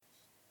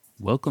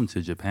Welcome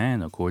to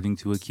Japan according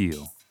to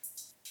Akil.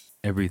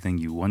 Everything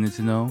you wanted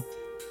to know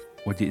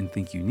or didn't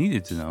think you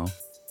needed to know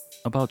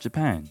about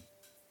Japan.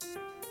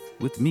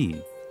 With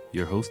me,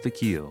 your host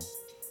Akil,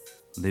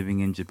 living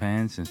in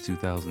Japan since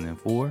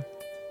 2004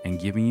 and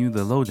giving you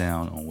the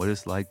lowdown on what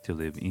it's like to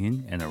live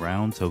in and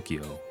around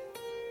Tokyo.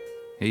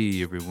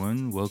 Hey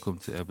everyone, welcome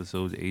to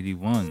episode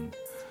 81.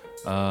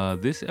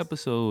 This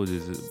episode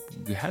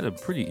we had a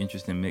pretty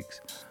interesting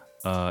mix.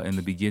 In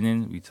the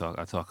beginning,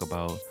 I talk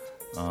about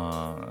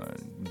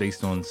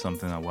based on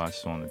something I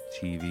watched on the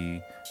TV,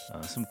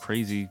 some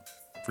crazy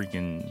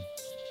freaking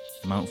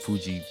Mount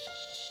Fuji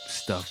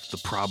stuff. The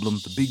problem,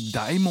 the big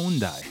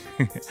daimondai,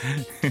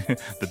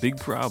 the big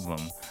problem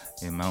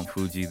in Mount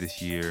Fuji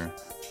this year.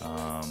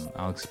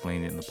 I'll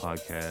explain it in the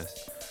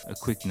podcast. A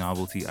quick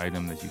novelty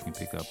item that you can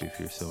pick up if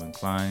you're so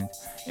inclined.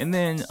 And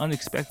then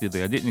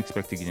unexpectedly, I didn't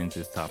expect to get into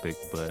this topic,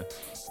 but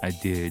I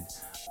did.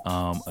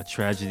 A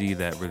tragedy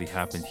that really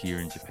happened here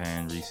in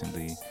Japan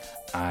recently.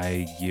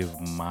 I give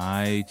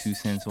my 2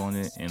 cents on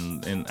it,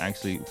 and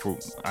actually,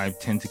 I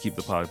tend to keep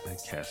the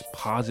podcast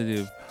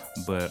positive,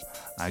 but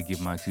I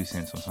give my 2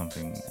 cents on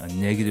a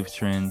negative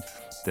trend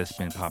that's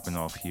been popping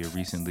off here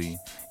recently,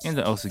 and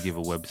I also give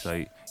a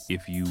website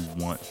if you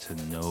want to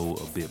know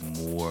a bit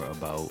more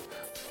about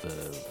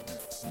the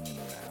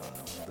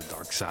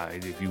dark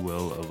side, if you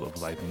will,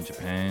 of life in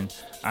Japan.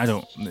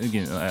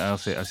 I'll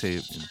say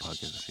it in the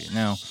podcast, I say it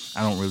now.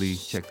 I don't really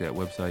check that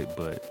website,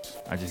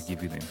 but I just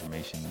give you the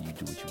information and you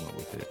do what you want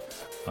with it.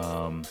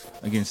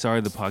 Again,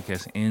 sorry the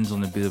podcast ends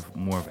on a bit of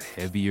more of a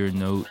heavier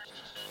note.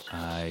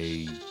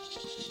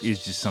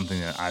 It's just something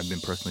that I've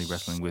been personally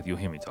wrestling with. You'll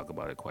hear me talk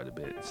about it quite a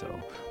bit, so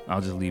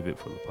I'll just leave it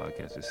for the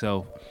podcast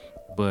itself.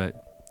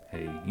 But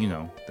hey, you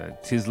know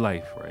that 'tis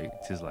life, right?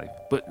 'Tis life.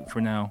 But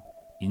for now,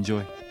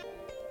 enjoy.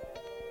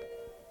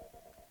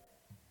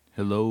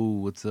 Hello,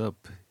 what's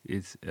up?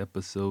 It's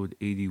episode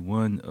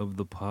 81 of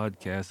the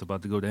podcast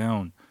about to go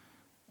down.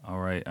 All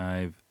right,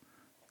 I've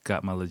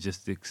got my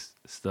logistics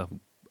stuff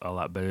a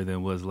lot better than it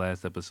was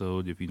last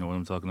episode, if you know what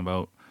I'm talking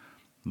about.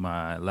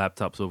 My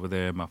laptop's over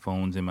there, my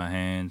phone's in my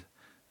hand.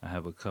 I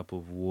have a cup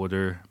of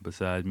water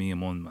beside me.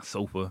 I'm on my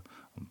sofa.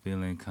 I'm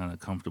feeling kind of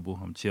comfortable.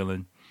 I'm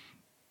chilling.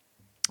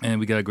 And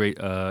we got a great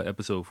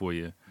episode for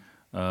you.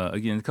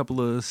 Again, a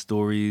couple of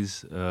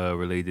stories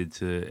related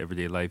to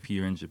everyday life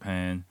here in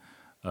Japan.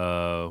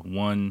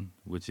 One,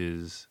 which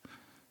is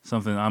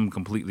something I'm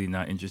completely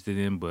not interested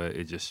in, but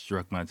it just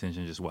struck my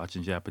attention just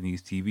watching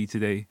Japanese TV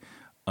today,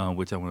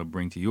 which I want to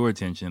bring to your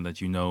attention, let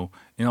you know,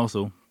 and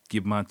also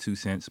give my 2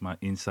 cents, my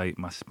insight,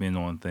 my spin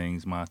on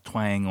things, my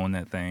twang on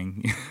that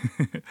thing.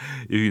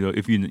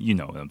 if you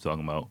know what I'm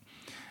talking about.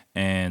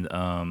 And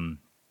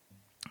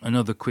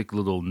another quick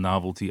little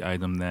novelty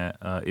item that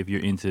if you're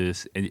into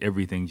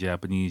everything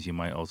Japanese, you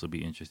might also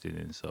be interested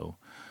in. So,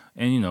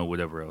 and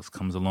whatever else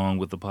comes along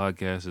with the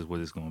podcast is what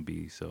it's going to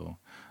be. So,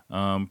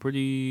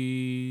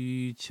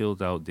 pretty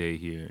chilled out day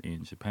here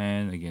in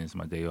Japan. Again, it's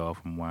my day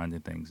off. I'm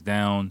winding things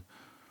down.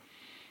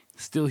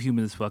 Still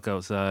humid as fuck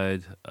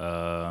outside.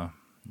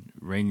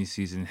 Rainy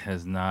season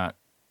has not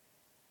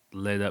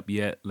let up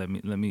yet. Let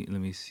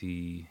me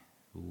see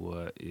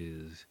what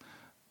is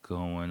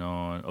going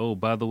on. Oh,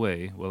 by the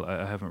way, well,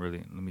 I haven't really.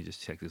 Let me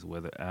just check this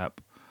weather app.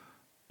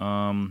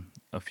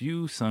 A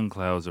few sun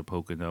clouds are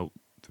poking out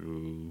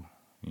through,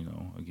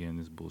 again,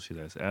 this bullshit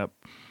ass app.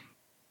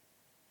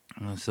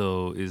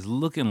 So it's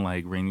looking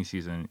like rainy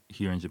season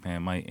here in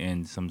Japan might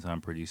end sometime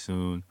pretty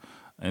soon,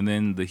 and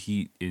then the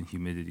heat and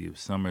humidity of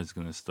summer is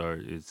gonna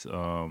start. It's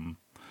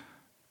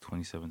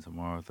 27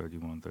 tomorrow,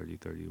 31, 30,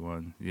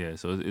 31. Yeah,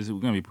 so it's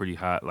going to be pretty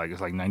hot. Like, it's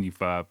like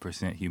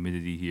 95%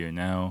 humidity here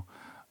now.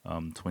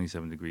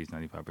 27 degrees,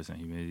 95%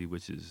 humidity,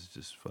 which is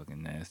just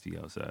fucking nasty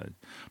outside.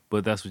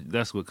 But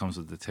that's what comes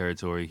with the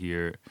territory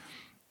here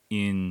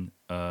in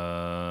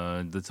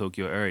the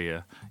Tokyo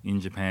area, in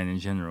Japan in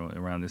general,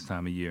 around this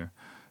time of year.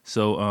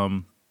 So,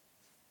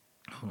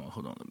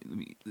 hold on.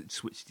 Let's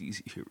switch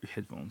these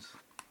headphones.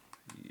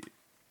 Yeah.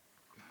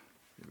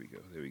 There we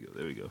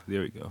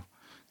go.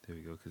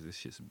 Because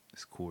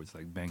this cord's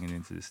like banging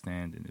into the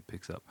stand and it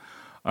picks up.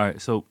 All right,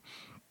 so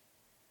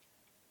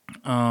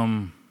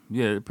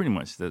yeah, pretty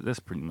much that's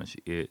pretty much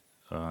it.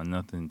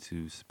 Nothing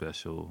too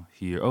special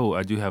here. Oh,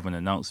 I do have an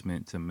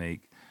announcement to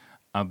make.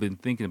 I've been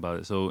thinking about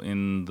it. So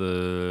in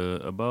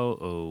about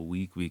a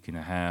week and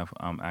a half,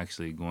 I'm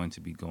actually going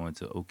to be going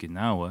to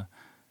Okinawa.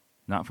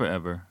 Not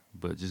forever,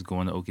 but just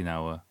going to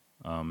Okinawa.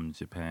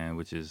 Japan,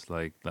 which is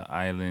like the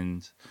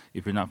islands.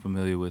 If you're not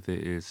familiar with it,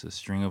 it's a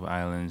string of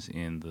islands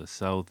in the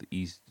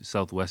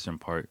southwestern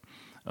part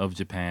of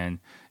Japan.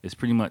 It's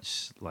pretty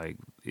much like,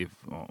 if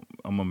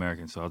I'm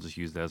American, so I'll just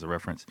use that as a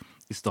reference.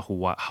 It's the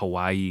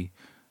Hawaii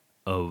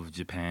of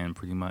Japan,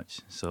 pretty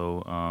much.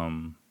 So,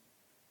 my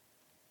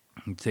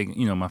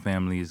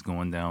family is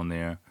going down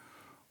there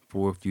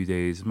for a few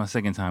days. It's my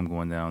second time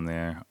going down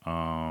there.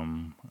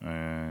 And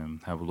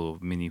have a little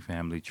mini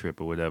family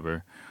trip or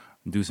whatever.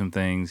 Do some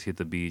things, hit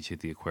the beach,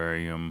 hit the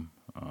aquarium.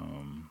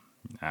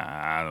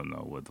 I don't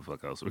know what the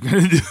fuck else we're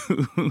going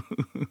to do.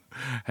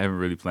 Haven't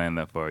really planned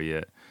that far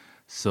yet.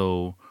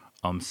 So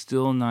I'm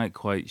still not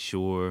quite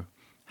sure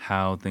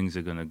how things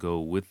are gonna go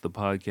with the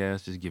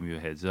podcast. Just giving you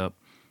a heads up.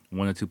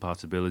 One or two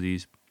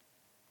possibilities.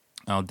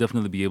 I'll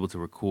definitely be able to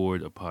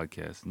record a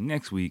podcast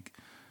next week.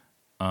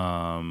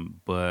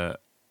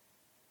 But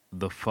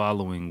the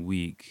following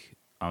week,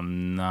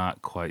 I'm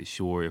not quite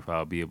sure if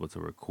I'll be able to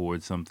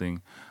record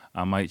something.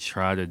 I might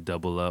try to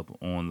double up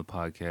on the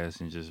podcast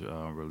and just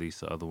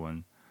release the other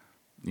one,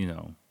 you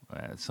know,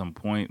 at some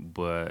point.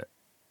 But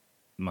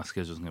my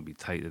schedule's gonna be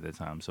tight at that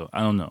time, so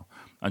I don't know.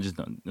 I'm just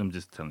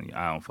telling you,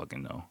 I don't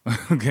fucking know.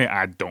 Okay,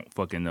 I don't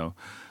fucking know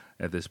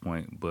at this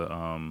point. But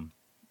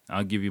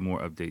I'll give you more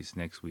updates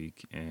next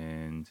week,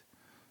 and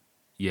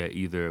yeah,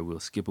 either we'll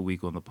skip a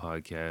week on the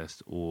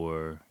podcast,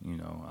 or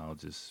I'll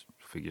just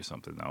figure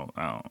something out.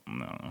 I don't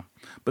know,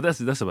 but that's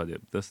about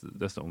it. That's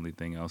the only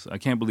thing else. I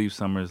can't believe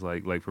summer's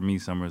like for me,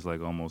 summer's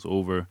like almost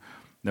over.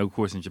 Now, of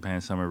course, in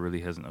Japan, summer really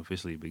hasn't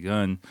officially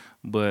begun,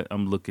 but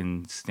I'm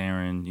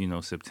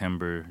staring,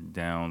 September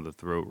down the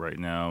throat right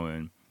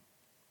now,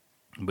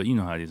 but you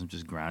know how it is. I'm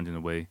just grinding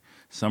away.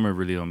 Summer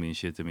really don't mean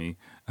shit to me.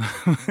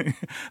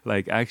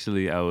 Like,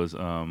 actually, I was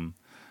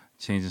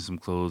changing some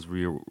clothes,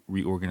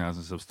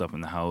 reorganizing some stuff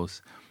in the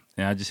house,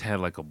 and I just had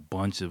like a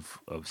bunch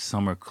of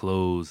summer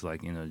clothes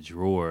like in a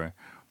drawer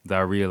that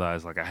I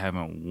realized like I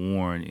haven't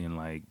worn in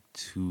like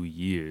 2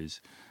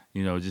 years.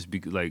 Just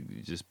because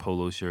like just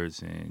polo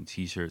shirts and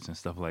t-shirts and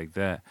stuff like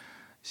that,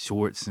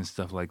 shorts and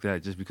stuff like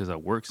that. Just because I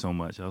work so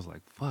much, I was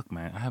like, "Fuck,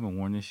 man, I haven't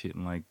worn this shit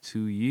in like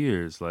 2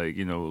 years." Like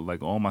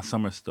like all my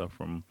summer stuff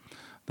from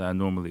that I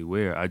normally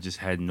wear, I just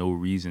had no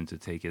reason to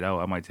take it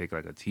out. I might take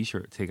out like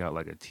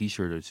a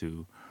t-shirt or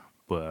two,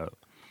 but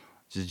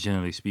just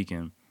generally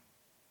speaking,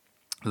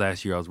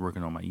 last year I was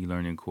working on my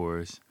e-learning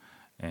course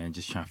and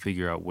just trying to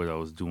figure out what I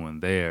was doing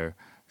there.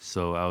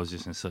 So I was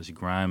just in such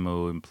grind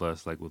mode, and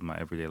plus, like with my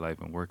everyday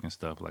life and work and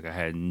stuff, like I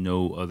had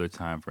no other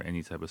time for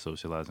any type of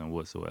socializing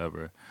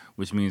whatsoever,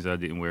 which means I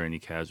didn't wear any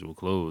casual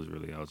clothes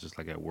really. I was just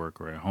like at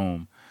work or at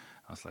home.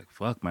 I was like,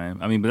 fuck, man.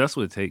 I mean, but that's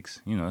what it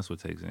takes. That's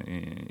what it takes.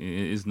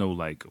 It's no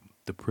like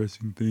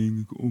depressing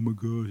thing. Like, oh my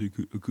gosh,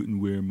 I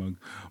couldn't wear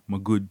my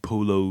good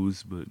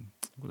polos, but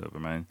whatever,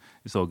 man.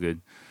 It's all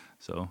good.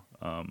 So,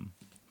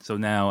 so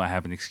now I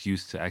have an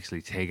excuse to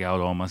actually take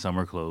out all my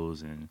summer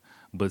clothes,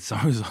 but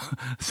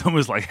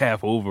summer's like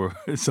half over.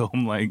 So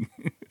I'm like,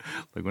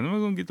 like when am I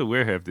gonna get to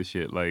wear half this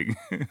shit? Like,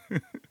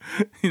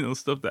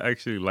 stuff that I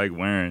actually like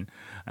wearing,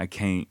 I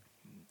can't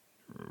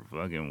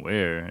fucking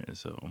wear.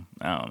 So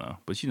I don't know,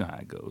 but you know how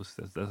it goes.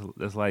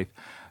 That's life.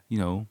 You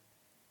know,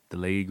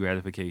 delayed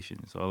gratification.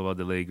 It's all about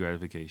delayed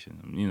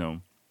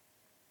gratification.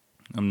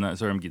 I'm not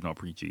sorry I'm getting all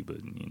preachy, but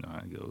you know how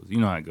it goes. You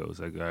know how it goes.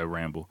 I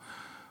ramble.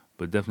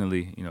 But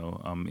definitely,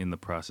 I'm in the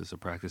process of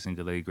practicing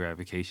delayed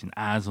gratification,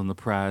 eyes on the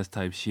prize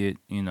type shit,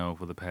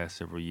 for the past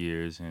several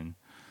years. And,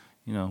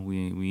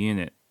 we in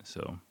it.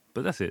 So,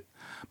 but that's it.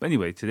 But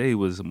anyway, today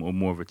was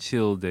more of a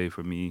chill day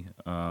for me.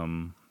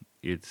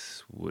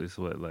 It's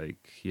what,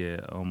 like, yeah,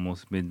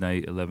 almost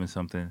midnight, 11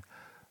 something.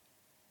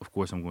 Of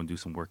course, I'm going to do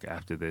some work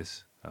after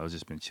this. I've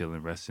just been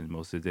chilling, resting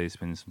most of the day,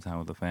 spending some time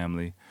with the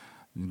family.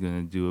 I'm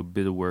going to do a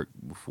bit of work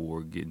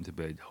before getting to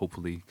bed,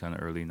 hopefully kind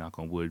of early, knock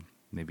on wood.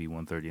 Maybe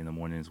 1:30 in the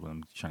morning is when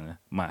I'm trying to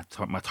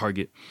my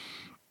target.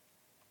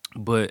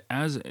 But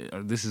as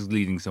this is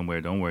leading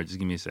somewhere, don't worry, just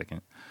give me a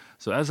second.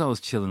 So as I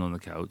was chilling on the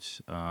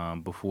couch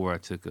before I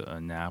took a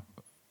nap,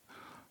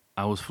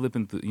 I was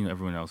flipping through.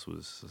 Everyone else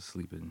was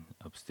sleeping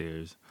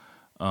upstairs.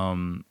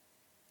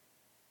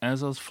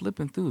 As I was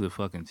flipping through the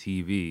fucking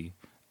TV,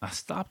 I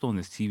stopped on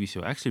this TV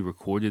show. I actually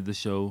recorded the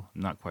show.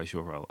 Not quite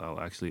sure if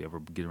I'll actually ever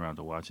get around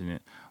to watching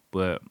it,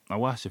 but I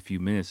watched a few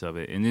minutes of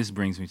it, and this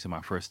brings me to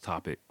my first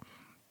topic.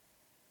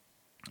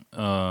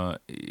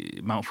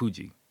 Mount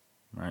Fuji,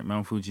 right?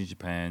 Mount Fuji,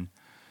 Japan.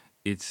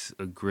 It's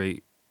a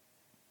great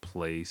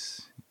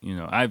place.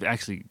 I've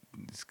actually,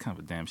 it's kind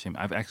of a damn shame.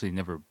 I've actually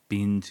never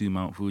been to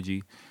Mount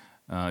Fuji.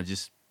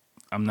 Just,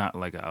 I'm not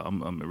like,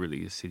 I'm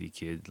really a city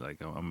kid.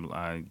 Like,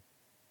 I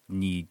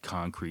need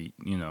concrete,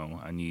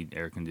 I need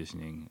air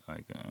conditioning.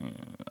 Like,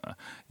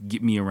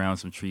 get me around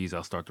some trees,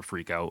 I'll start to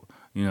freak out.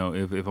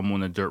 If I'm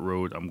on a dirt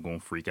road, I'm going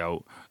to freak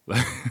out.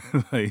 Like,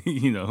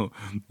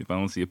 if I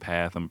don't see a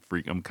path, I'm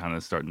kind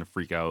of starting to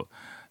freak out.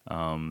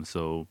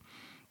 So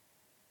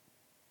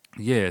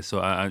yeah, so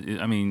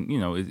I mean,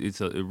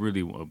 it's a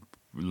really a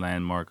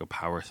landmark, a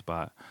power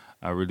spot.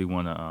 I really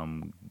want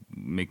to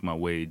make my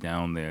way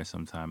down there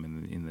sometime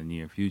in the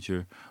near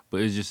future,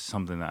 but it's just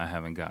something that I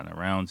haven't gotten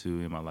around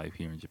to in my life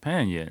here in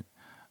Japan yet.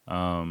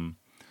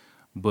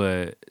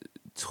 But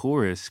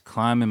tourists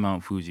climbing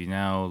Mount Fuji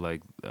now,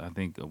 like I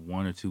think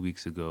 1 or 2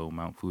 weeks ago,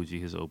 Mount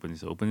Fuji has opened.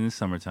 It's open in the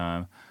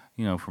summertime,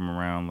 from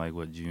around like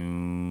what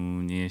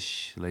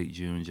June-ish, late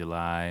June,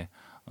 July,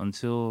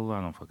 until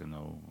I don't fucking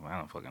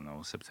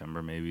know,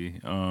 September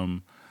maybe.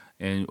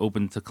 And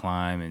open to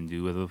climb and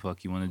do whatever the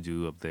fuck you want to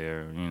do up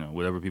there.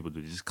 Whatever people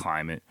do, just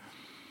climb it.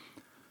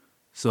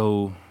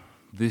 So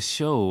this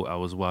show I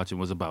was watching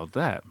was about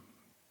that.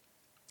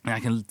 And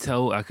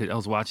I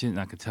was watching it and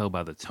I could tell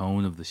by the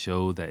tone of the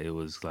show that it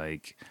was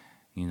like,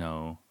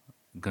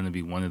 gonna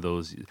be one of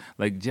those,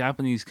 like,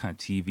 Japanese kind of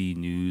TV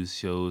news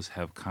shows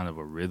have kind of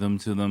a rhythm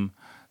to them.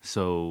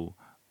 So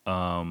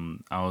I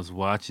was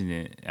watching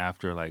it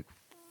after like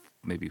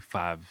maybe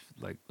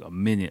like a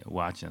minute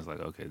watching. I was like,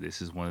 okay,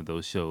 this is one of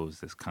those shows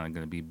that's kind of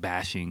gonna be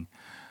bashing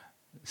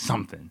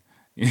something.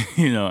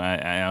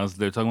 I was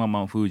they're talking about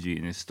Mount Fuji,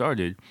 and it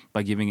started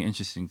by giving an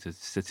interesting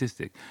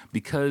statistic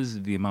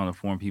because the amount of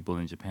foreign people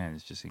in Japan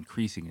is just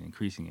increasing and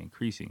increasing and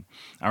increasing.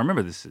 I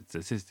remember this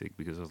statistic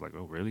because I was like,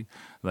 oh, really?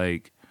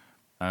 Like,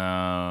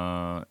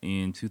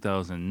 in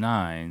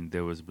 2009,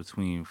 there was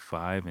between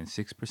 5 and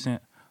 6%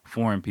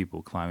 foreign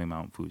people climbing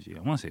Mount Fuji.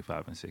 I want to say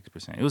 5 and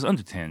 6%. It was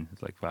under 10.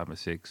 It's like 5 or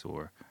 6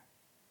 or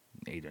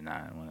 8 or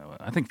 9. Whatever.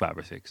 I think 5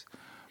 or 6.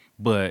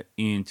 But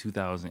in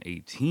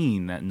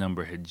 2018, that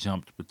number had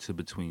jumped to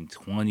between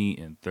 20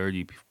 and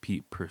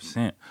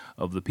 30%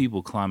 of the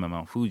people climbing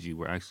Mount Fuji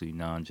were actually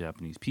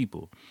non-Japanese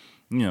people.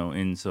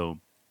 And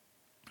so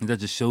that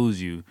just shows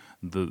you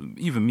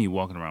even me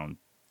walking around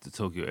the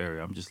Tokyo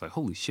area, I'm just like,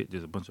 holy shit,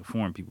 there's a bunch of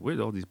foreign people. Where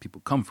did all these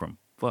people come from?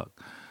 Fuck.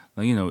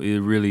 Like, it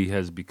really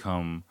has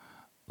become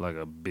like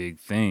a big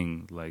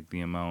thing, like the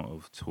amount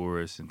of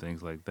tourists and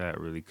things like that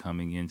really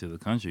coming into the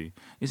country.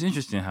 It's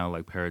interesting how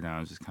like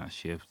paradigms just kind of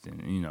shift,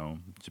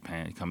 and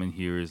Japan coming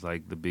here is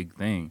like the big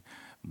thing.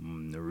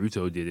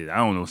 Naruto did it. I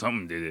don't know,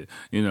 something did it.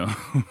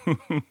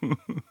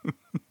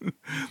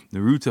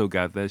 Naruto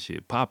got that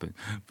shit popping,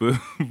 but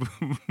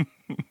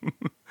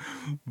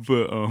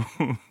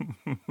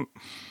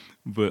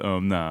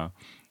but nah,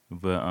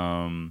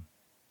 but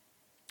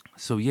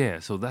so yeah,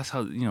 so that's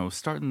how,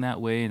 starting that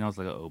way, and I was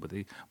like, oh,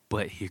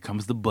 but here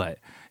comes the but,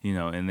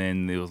 and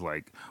then it was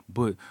like,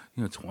 but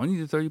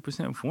 20 to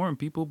 30% foreign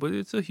people, but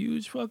it's a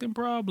huge fucking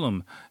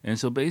problem. And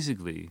so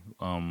basically,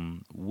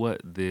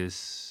 what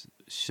this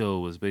show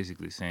was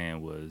basically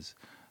saying was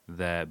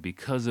that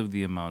because of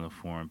the amount of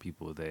foreign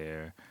people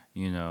there,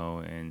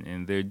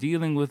 and they're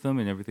dealing with them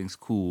and everything's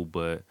cool,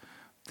 but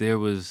there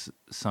was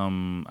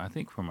some, I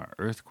think from an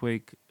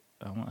earthquake,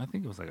 I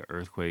think it was like an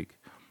earthquake,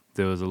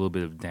 there was a little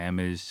bit of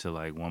damage to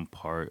like one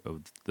part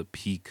of the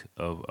peak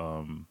of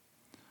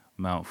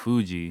Mount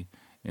Fuji,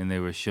 and they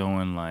were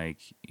showing like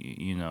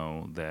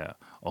that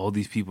all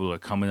these people are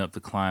coming up to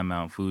climb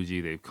Mount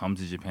Fuji. They've come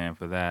to Japan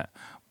for that,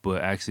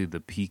 but actually the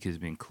peak has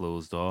been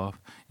closed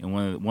off. And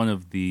one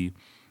of the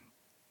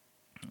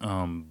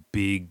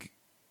big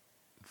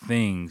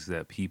things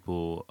that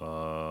people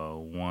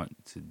want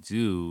to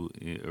do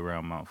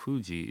around Mount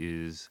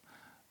Fuji is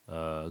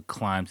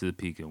climb to the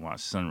peak and watch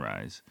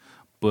sunrise.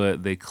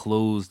 But they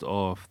closed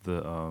off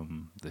the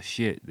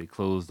shit. They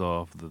closed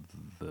off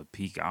the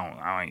peak.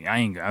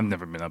 I've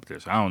never been up there,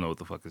 so I don't know what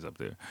the fuck is up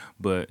there.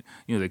 But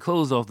they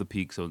closed off the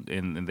peak, so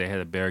and they had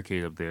a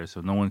barricade up there,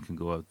 so no one can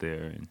go up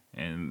there.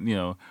 And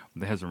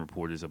they had some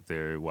reporters up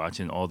there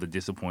watching all the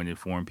disappointed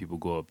foreign people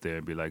go up there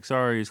and be like,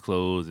 "Sorry, it's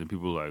closed." And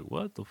people are like,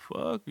 "What the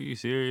fuck? Are you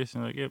serious?"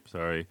 And like, "Yep,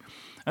 sorry."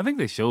 I think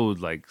they showed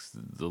like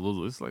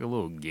it's like a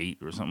little gate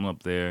or something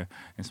up there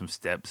and some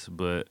steps,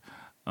 but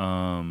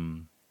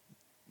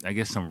I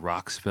guess some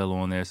rocks fell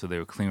on there, so they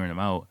were clearing them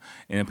out.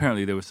 And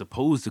apparently, they were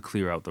supposed to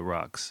clear out the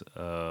rocks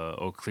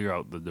or clear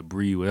out the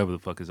debris, whatever the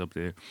fuck is up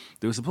there.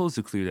 They were supposed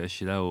to clear that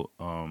shit out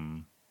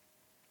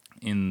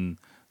in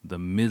the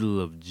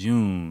middle of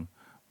June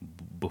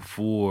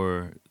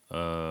before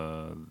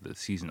the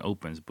season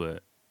opens,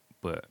 but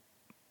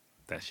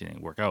that shit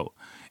ain't work out.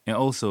 And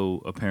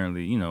also,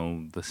 apparently,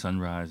 the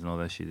sunrise and all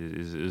that shit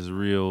is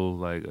real,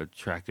 like,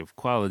 attractive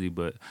quality.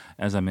 But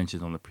as I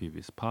mentioned on the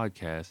previous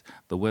podcast,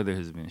 the weather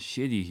has been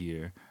shitty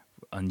here,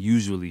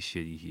 unusually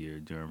shitty here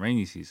during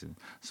rainy season.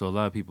 So a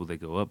lot of people, they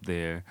go up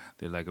there,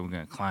 they're like, we're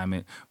going to climb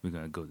it, we're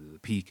going to go to the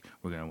peak,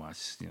 we're going to watch,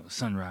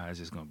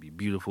 sunrise, it's going to be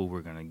beautiful,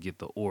 we're going to get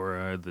the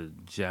aura, the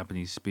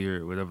Japanese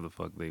spirit, whatever the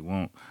fuck they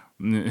want.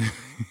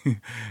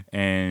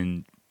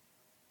 And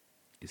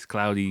it's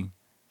cloudy,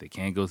 they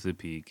can't go to the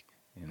peak,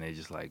 and they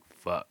just like,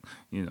 fuck,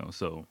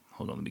 So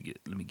hold on, let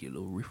me get a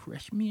little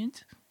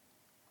refreshment.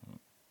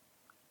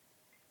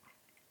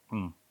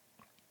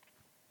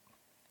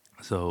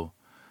 So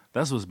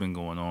that's what's been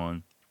going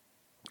on.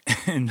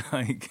 And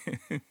like,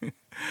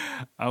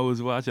 I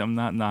was watching. I'm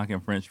not knocking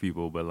French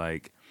people, but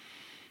like,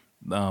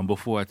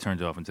 before I turned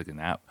it off and took a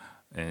nap,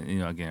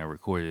 and again, I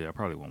recorded it. I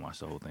probably won't watch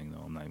the whole thing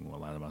though. I'm not even gonna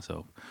lie to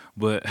myself.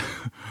 But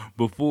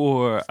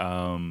before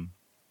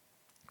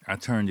I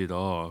turned it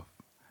off,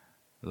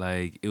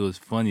 like, it was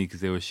funny because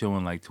they were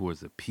showing like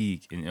towards the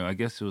peak, and I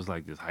guess it was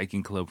like this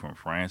hiking club from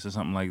France or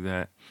something like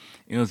that.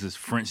 It was this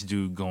French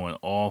dude going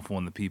off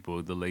on the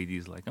people. The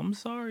lady's like, "I'm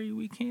sorry,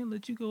 we can't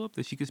let you go up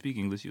there." She could speak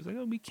English. She was like,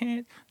 "Oh, we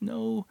can't.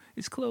 No,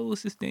 it's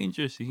closed. It's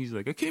dangerous." And he's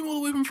like, "I came all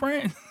the way from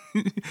France."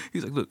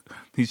 He's like, "Look,"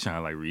 he's trying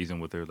to like reason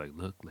with her, like,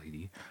 "Look,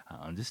 lady,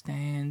 I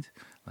understand.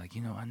 Like,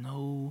 I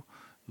know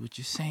what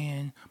you're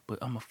saying, but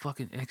I'm a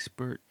fucking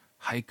expert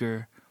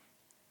hiker.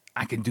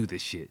 I can do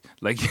this shit."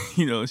 Like,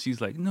 she's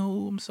like,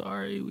 "No, I'm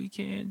sorry, we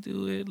can't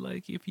do it.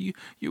 Like, if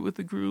you're with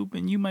a group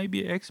and you might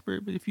be an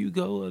expert, but if you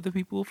go, other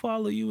people will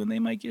follow you and they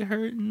might get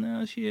hurt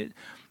and shit."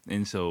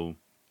 And so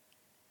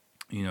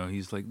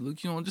He's like,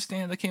 look, you don't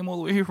understand. I came all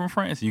the way here from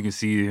France. You can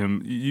see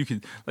him. You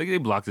can like they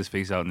blocked his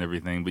face out and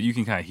everything, but you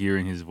can kind of hear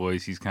in his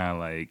voice. He's kind of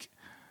like,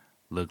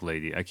 look,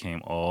 lady, I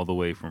came all the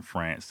way from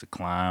France to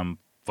climb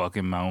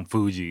fucking Mount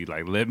Fuji.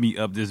 Like, let me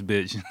up this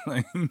bitch.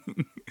 Like,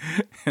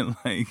 and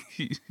like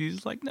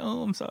he's like,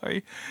 no, I'm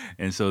sorry.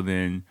 And so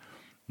then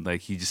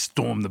like he just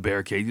stormed the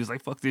barricade. He was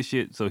like, fuck this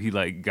shit. So he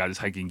like got his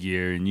hiking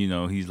gear and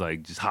he's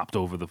like just hopped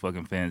over the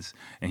fucking fence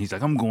and he's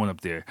like, I'm going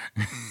up there.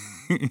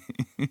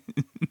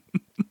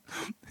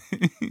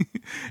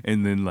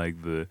 And then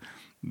like the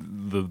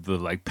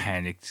like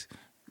panicked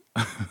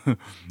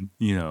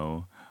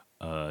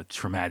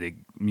traumatic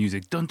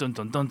music dun dun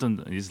dun dun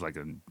dun. It's like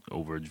an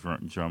over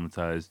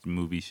dramatized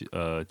movie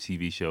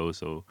TV show,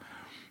 so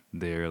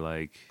they're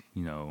like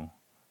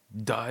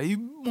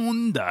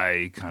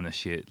Daimondai kind of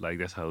shit. Like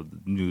that's how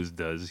the news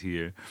does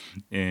here.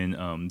 And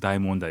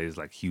Daimondai is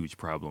like huge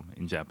problem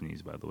in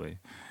Japanese, by the way.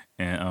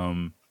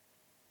 And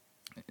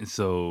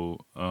so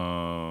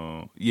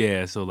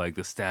yeah, so like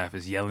the staff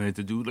is yelling at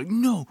the dude like,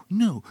 no,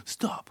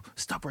 stop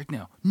right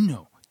now,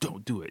 no,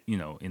 don't do it,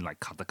 in like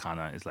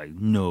katakana. It's like,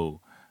 no,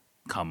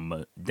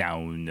 come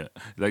down.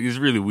 Like it's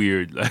really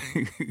weird.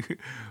 Like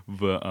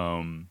but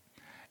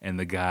and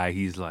the guy,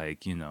 he's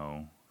like,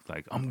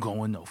 like, I'm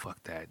going, no,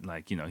 fuck that.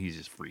 Like, he's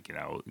just freaking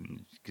out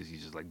because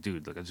he's just like,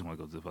 dude, like, I just want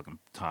to go to the fucking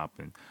top.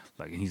 And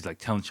like, and he's like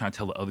trying to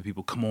tell the other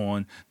people, come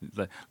on.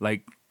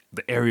 Like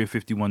the Area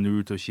 51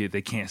 Naruto shit,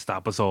 they can't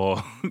stop us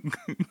all.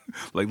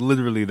 Like,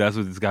 literally, that's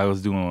what this guy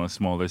was doing on a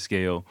smaller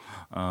scale.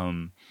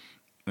 And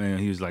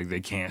he was like,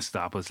 they can't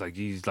stop us. Like,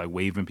 he's like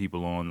waving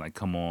people on, like,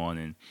 come on.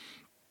 And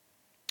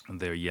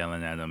they're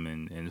yelling at him.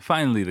 And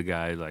finally, the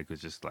guy, like,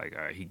 was just like,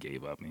 all right, he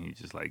gave up. And he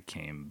just, like,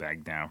 came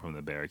back down from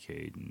the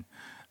barricade. And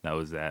that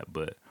was that.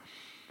 But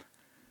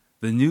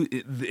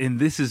and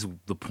this is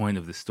the point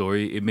of the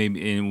story. It made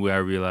me, and where I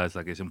realized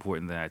like it's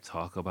important that I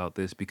talk about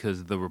this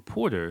because the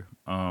reporter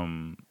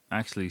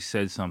actually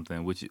said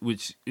something which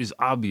is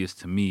obvious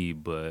to me,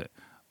 but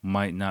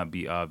might not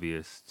be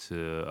obvious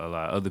to a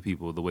lot of other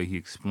people. The way he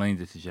explained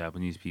it to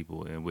Japanese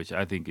people, and which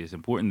I think is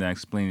important that I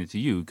explain it to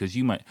you because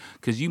you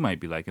might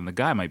be like, and the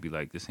guy might be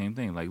like the same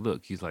thing. Like,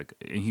 look, he's like,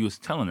 and he was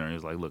telling her, he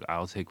was like, look,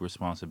 I'll take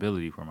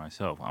responsibility for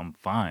myself. I'm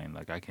fine.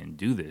 Like, I can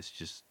do this.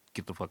 Just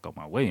get the fuck out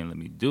my way and let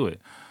me do it.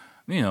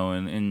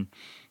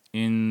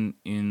 And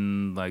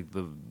in like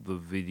the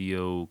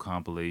video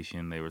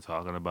compilation they were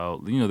talking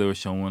about, they were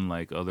showing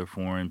like other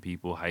foreign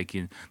people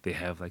hiking. They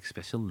have like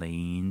special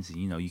lanes,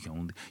 you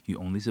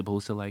only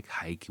supposed to like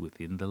hike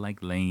within the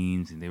like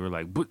lanes, and they were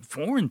like, but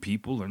foreign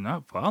people are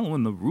not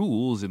following the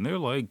rules, and they're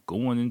like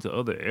going into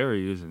other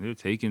areas and they're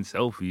taking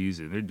selfies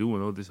and they're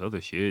doing all this other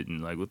shit,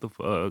 and like, what the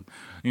fuck,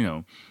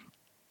 you're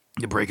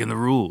breaking the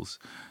rules.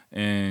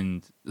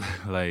 And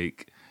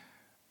like,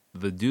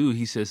 the dude,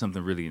 he said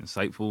something really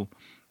insightful,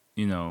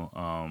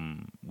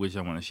 which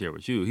I want to share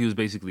with you. He was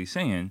basically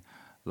saying,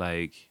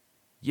 like,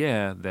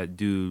 yeah, that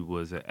dude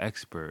was an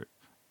expert,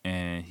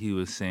 and he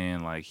was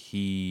saying like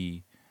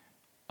he's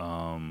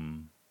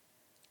an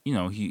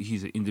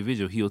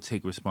individual. He'll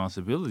take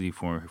responsibility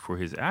for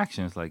his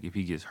actions. Like if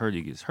he gets hurt,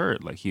 he gets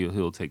hurt. Like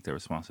he'll take that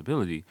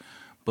responsibility.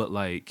 But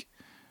like,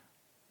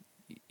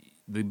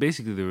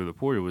 basically the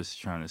reporter was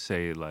trying to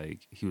say,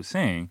 like, he was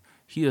saying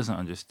he doesn't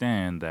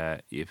understand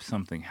that if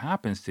something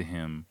happens to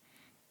him,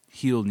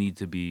 he'll need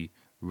to be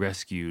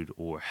rescued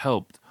or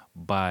helped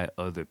by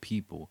other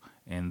people,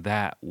 and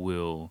that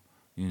will,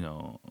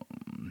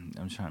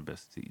 I'm trying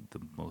best to the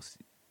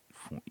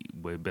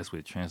best way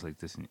to translate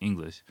this in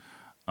English.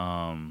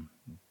 That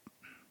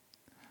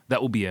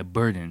will be a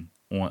burden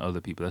on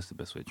other people. That's the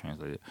best way to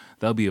translate it.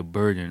 That'll be a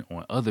burden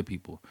on other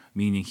people.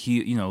 Meaning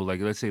he,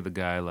 like, let's say the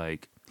guy,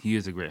 like, he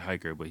is a great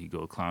hiker, but he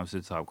climbs to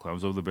the top,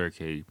 climbs over the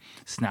barricade,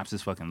 snaps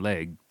his fucking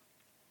leg.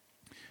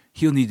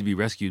 He'll need to be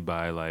rescued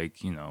by, like,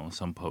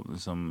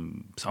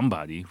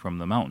 somebody from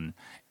the mountain,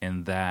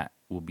 and that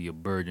will be a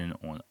burden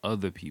on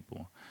other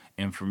people.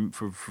 And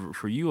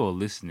for you all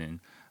listening,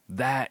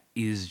 that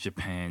is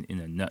Japan in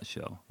a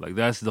nutshell. Like,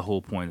 that's the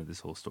whole point of this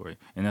whole story.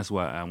 And that's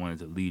why I wanted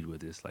to lead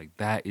with this. Like,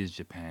 that is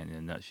Japan in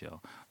a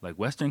nutshell. Like,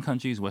 Western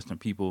countries, Western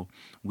people,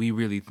 we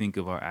really think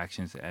of our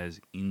actions as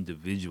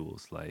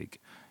individuals.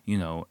 Like,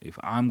 if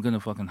I'm going to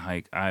fucking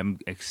hike, I'm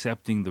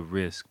accepting the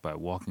risk by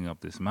walking up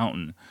this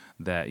mountain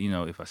that,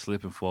 if I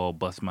slip and fall,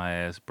 bust my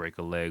ass, break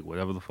a leg,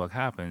 whatever the fuck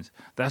happens,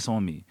 that's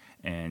on me.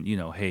 And,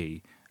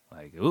 hey,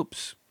 like,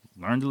 oops,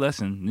 learned the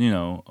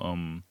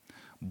lesson,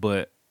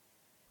 but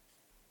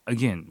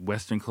again,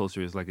 Western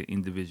culture is like an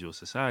individual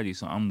society,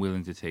 so I'm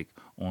willing to take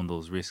on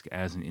those risks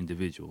as an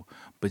individual.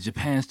 But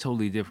Japan's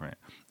totally different.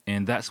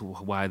 And that's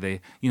why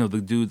they,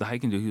 the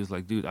hiking dude, he was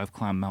like, dude, I've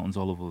climbed mountains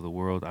all over the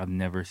world. I've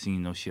never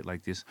seen no shit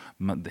like this.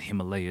 The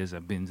Himalayas,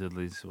 I've been to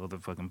these other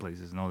fucking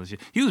places and all this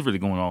shit. He was really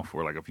going off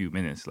for like a few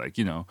minutes, like,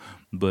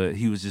 but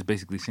he was just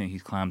basically saying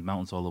he's climbed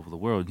mountains all over the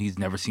world. He's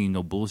never seen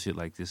no bullshit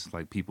like this,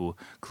 like people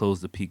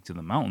close the peak to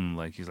the mountain.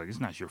 Like, he's like,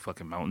 it's not your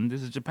fucking mountain.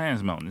 This is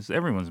Japan's mountain. It's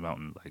everyone's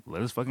mountain. Like,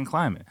 let us fucking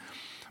climb it.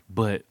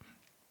 But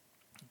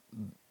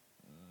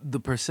the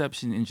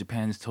perception in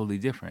Japan is totally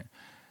different.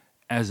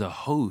 as a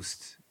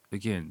host,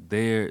 again,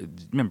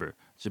 remember,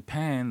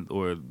 Japan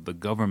or the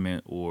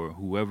government or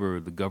whoever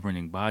the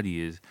governing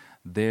body is,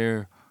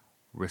 they're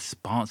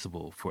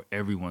responsible for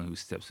everyone who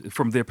steps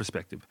from their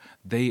perspective.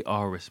 They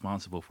are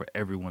responsible for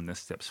everyone that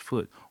steps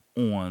foot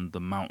on the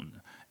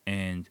mountain.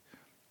 And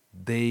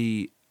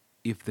they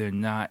if they're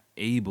not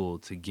able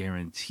to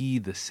guarantee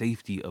the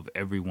safety of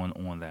everyone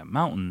on that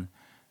mountain,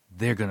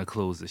 they're going to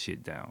close the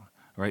shit down,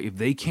 right? If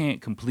they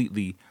can't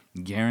completely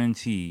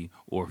guarantee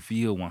or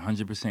feel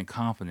 100%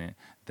 confident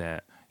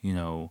that,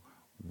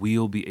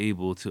 we'll be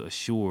able to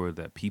assure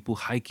that people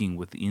hiking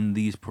within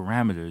these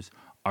parameters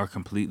are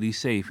completely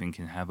safe and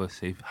can have a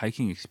safe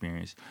hiking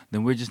experience,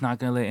 then we're just not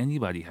going to let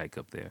anybody hike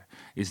up there.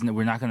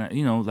 We're not going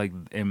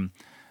to,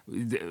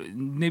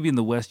 maybe in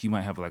the West you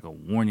might have like a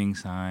warning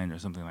sign or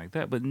something like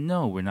that, but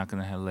no, we're not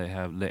going to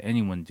let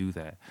anyone do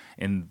that.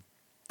 And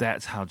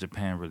that's how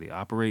Japan really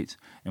operates.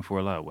 And for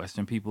a lot of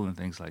Western people and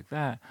things like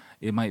that,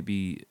 it might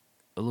be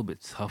a little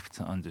bit tough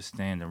to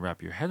understand and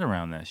wrap your head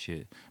around that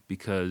shit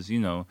because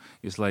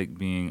it's like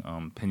being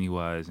penny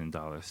wise and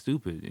dollar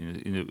stupid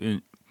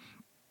in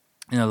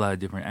a lot of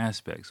different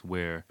aspects.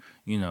 Where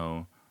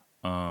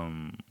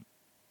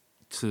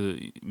to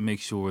make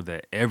sure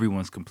that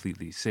everyone's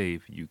completely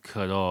safe, you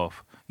cut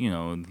off,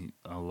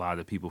 a lot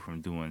of people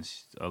from doing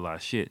a lot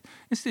of shit.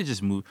 Instead,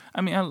 just move.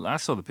 I mean, I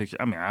saw the picture.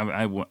 I mean,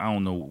 I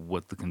don't know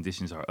what the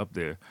conditions are up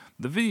there.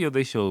 The video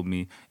they showed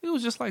me, it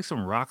was just like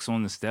some rocks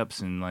on the steps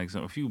and like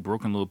a few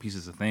broken little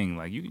pieces of thing.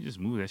 Like you can just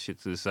move that shit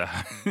to the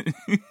side.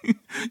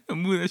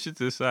 Move that shit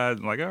to the side.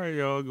 And like, all right,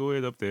 y'all, go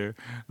ahead up there.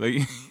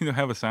 Like,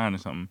 have a sign or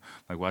something.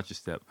 Like, watch your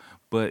step.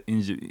 But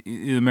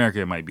in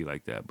America, it might be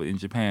like that. But in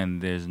Japan,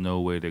 there's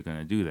no way they're going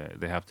to do that.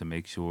 They have to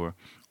make sure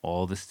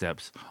all the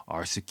steps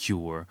are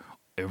secure.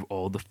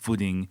 All the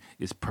footing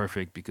is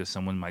perfect because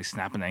someone might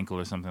snap an ankle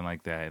or something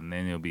like that. And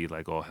then it'll be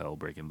like all hell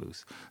breaking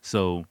loose.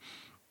 So,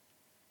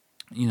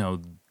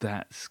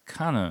 that's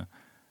kind of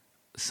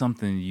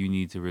something you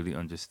need to really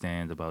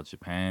understand about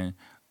Japan.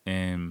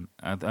 And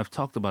I've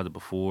talked about it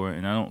before,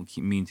 and I don't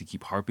mean to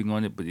keep harping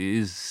on it, but it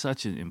is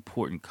such an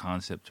important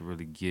concept to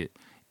really get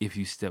if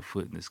you step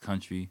foot in this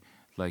country.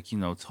 Like,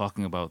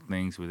 talking about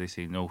things where they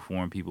say no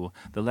foreign people.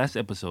 The last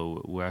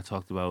episode where I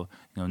talked about,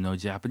 no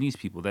Japanese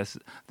people. That's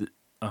the,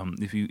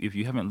 if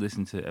you haven't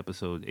listened to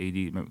episode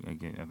 80,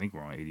 again, I think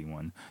we're on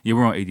 81. Yeah,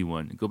 we're on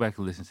 81. Go back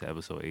and listen to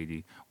episode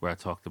 80 where I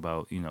talked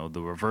about,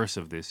 the reverse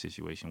of this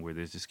situation where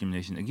there's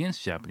discrimination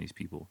against Japanese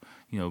people,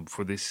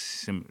 for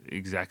this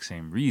exact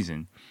same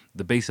reason.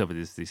 The base of it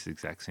is this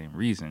exact same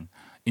reason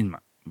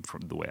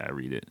from the way I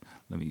read it.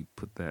 Let me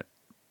put that,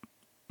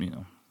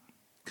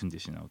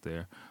 condition out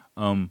there.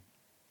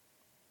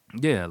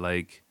 Yeah,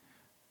 like,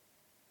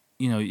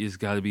 it's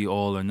got to be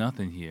all or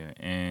nothing here.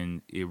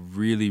 And it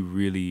really,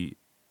 really,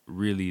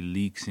 really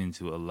leaks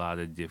into a lot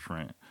of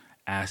different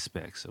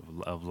aspects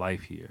of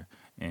life here.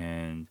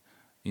 And,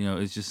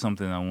 it's just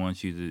something I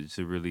want you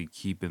to really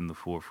keep in the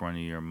forefront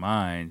of your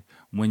mind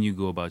when you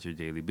go about your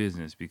daily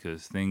business,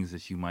 because things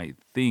that you might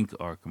think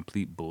are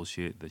complete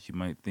bullshit, that you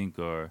might think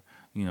are,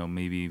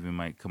 maybe even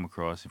might come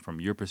across from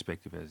your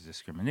perspective as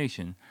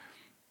discrimination,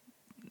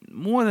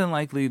 more than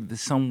likely,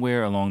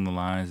 somewhere along the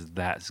lines,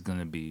 that's going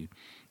to be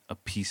a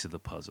piece of the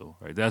puzzle,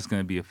 right? That's going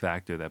to be a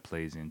factor that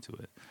plays into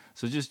it.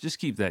 So just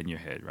keep that in your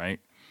head, right?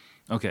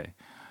 Okay.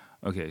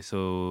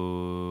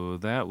 So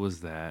that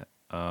was that.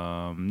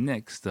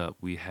 Next up,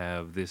 we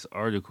have this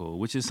article,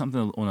 which is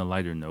something on a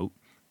lighter note.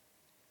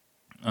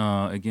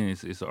 Again,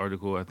 it's an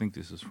article. I think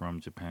this is from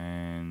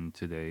Japan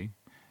Today,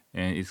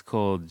 and it's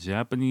called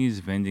 "Japanese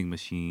Vending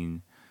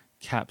Machine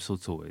Capsule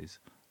Toys."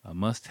 A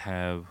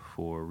must-have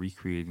for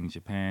recreating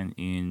Japan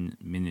in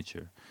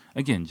miniature.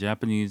 Again,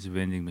 Japanese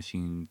vending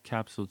machine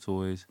capsule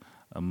toys,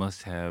 a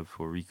must-have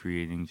for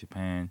recreating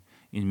Japan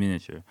in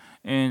miniature.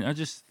 And I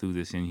just threw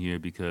this in here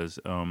because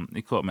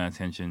it caught my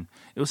attention.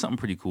 It was something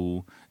pretty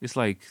cool. It's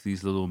like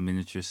these little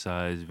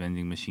miniature-sized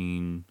vending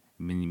machine,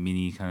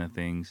 mini kind of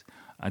things.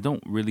 I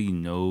don't really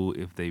know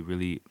if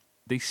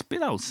they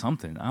spit out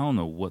something. I don't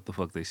know what the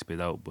fuck they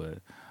spit out, but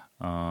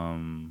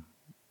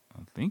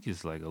I think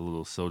it's like a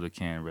little soda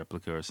can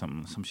replica or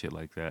something, some shit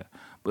like that.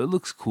 But it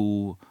looks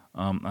cool.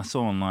 I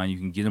saw online you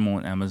can get them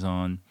on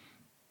Amazon.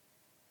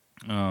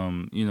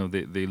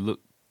 They look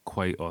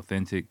quite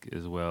authentic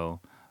as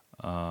well.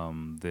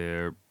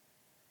 They're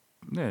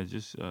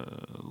just a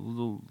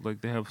little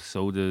like they have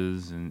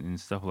sodas and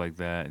stuff like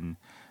that, and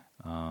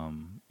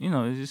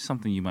it's just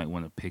something you might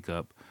want to pick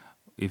up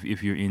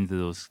if you're into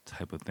those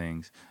type of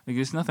things. Like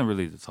there's nothing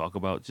really to talk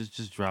about.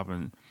 Just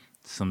dropping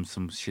some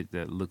shit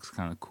that looks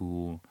kind of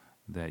cool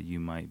that you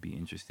might be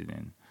interested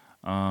in.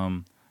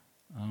 I'm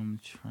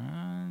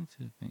trying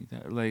to think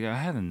that like I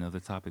had another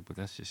topic, but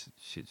that's just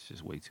shit's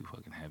just way too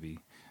fucking heavy.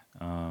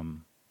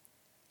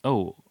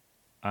 Oh,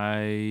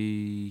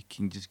 I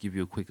can just give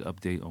you a quick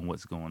update on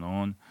what's going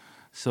on.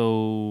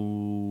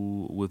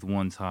 So with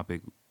one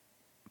topic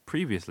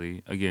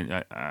previously,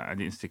 again, I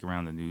didn't stick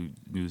around the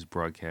news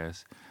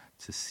broadcast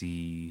to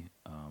see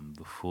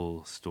the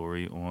full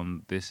story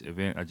on this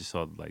event. I just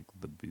saw like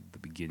the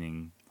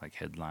beginning like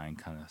headline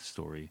kind of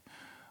story.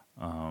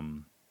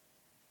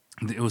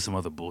 There was some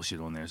other bullshit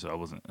on there, so I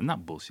wasn't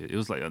not bullshit. It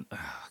was like, okay.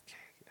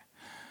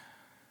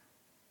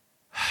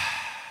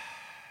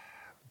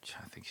 I'm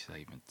trying to think, should I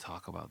even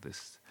talk about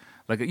this?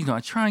 Like, I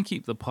try and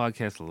keep the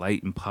podcast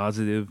light and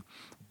positive,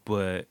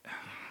 but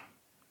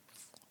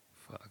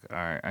fuck. All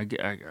right,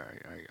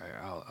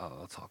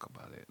 I'll talk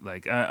about it.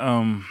 Like,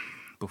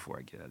 before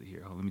I get out of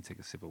here, let me take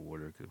a sip of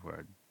water before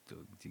I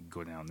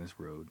go down this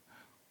road.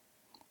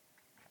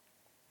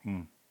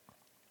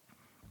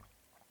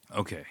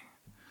 Okay.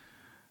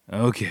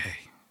 Okay.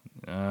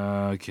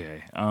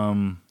 Okay.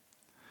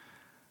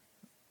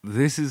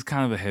 This is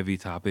kind of a heavy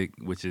topic,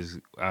 which is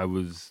I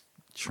was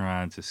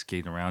trying to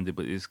skate around it,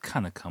 but it's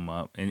kind of come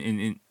up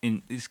and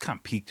it's kind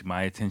of piqued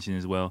my attention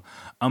as well.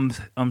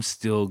 I'm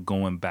still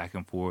going back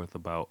and forth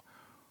about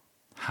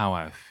how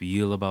I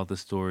feel about the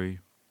story.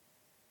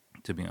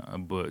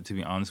 But to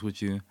be honest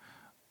with you,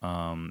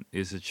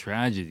 it's a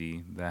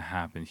tragedy that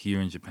happened here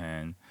in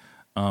Japan.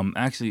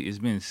 Actually, it's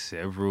been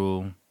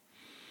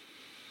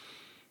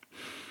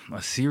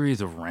a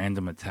series of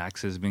random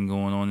attacks has been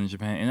going on in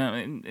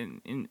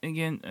Japan. And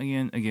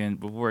again,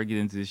 before I get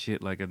into this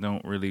shit, like I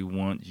don't really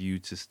want you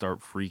to start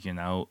freaking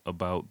out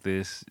about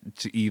this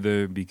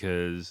either,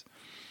 because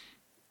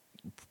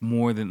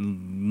more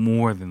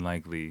than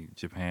likely,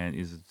 Japan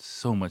is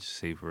so much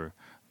safer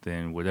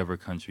than whatever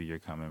country you're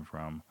coming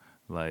from.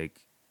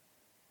 Like,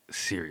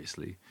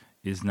 seriously,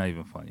 it's not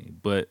even funny.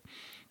 But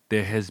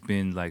there has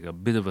been like a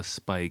bit of a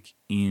spike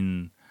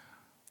in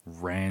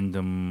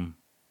random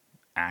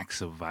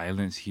acts of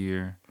violence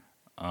here.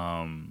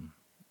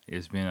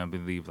 It's been, I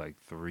believe, like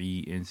 3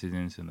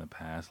 incidents in the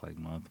past like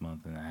month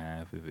and a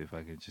half, if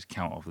I could just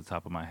count off the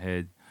top of my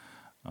head.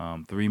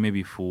 3,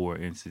 maybe 4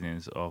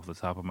 incidents off the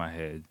top of my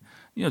head.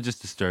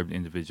 Just disturbed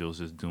individuals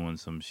just doing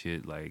some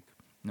shit like,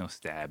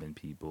 stabbing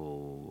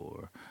people,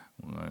 or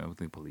I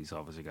think police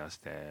officer got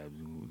stabbed.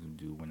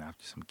 Dude went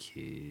after some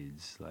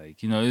kids. Like,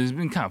 it's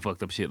been kind of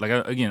fucked up shit. Like,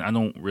 I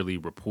don't really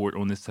report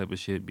on this type of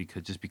shit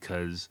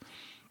because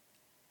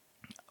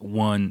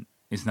one,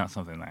 it's not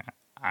something that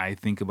I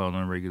think about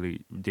on a regular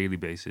daily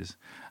basis.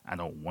 I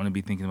don't want to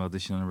be thinking about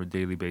this shit on a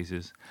daily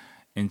basis.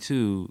 And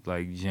 2,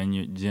 like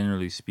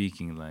generally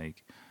speaking,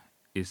 like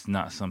it's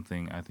not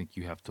something I think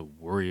you have to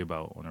worry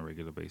about on a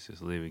regular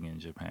basis living in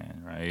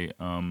Japan, right?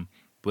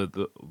 But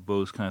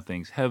those kind of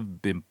things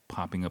have been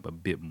popping up a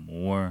bit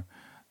more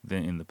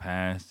than in the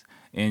past,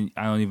 and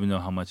I don't even know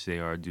how much they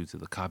are due to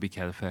the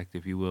copycat effect,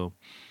 if you will.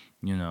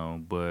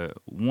 But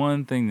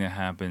one thing that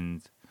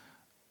happened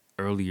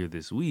earlier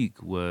this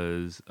week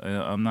was,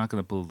 I'm not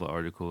going to pull the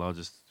article. I'll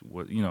just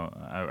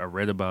I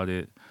read about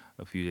it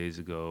a few days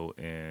ago,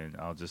 and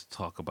I'll just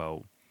talk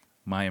about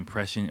my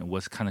impression and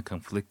what's kind of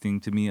conflicting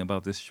to me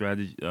about this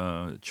tragedy.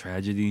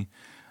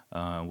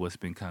 What's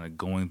been kind of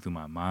going through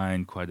my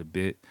mind quite a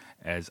bit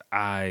as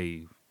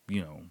I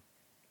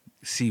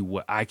see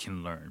what I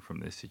can learn from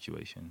this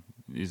situation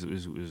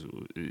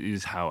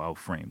is how I'll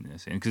frame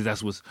this, and because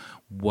that's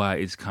why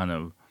it's kind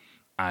of,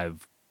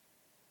 I've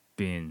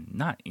been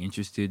not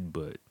interested,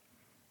 but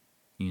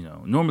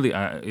normally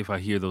if I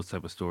hear those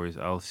type of stories,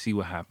 I'll see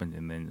what happened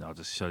and then I'll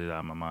just shut it out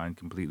of my mind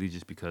completely,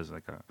 just because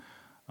like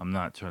I'm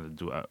not trying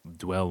to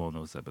dwell on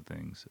those type of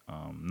things.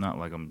 Not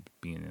like I'm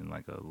being in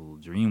like a little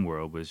dream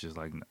world, but it's just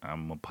like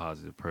I'm a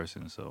positive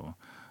person, so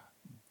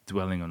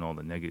dwelling on all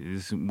the negative,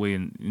 there's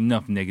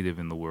enough negative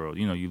in the world.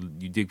 You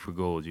dig for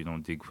gold, you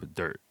don't dig for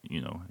dirt.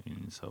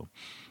 And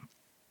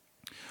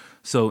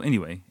so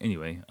anyway.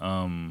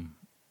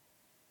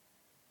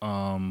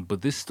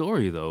 But this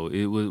story though,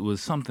 it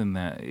was something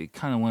that it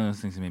kind of one of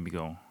those things that made me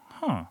go,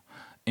 huh.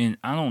 And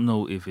I don't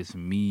know if it's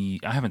me.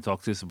 I haven't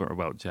talked to this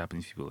about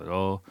Japanese people at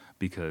all,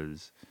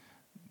 because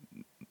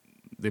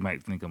they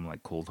might think I'm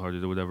like cold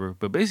hearted or whatever.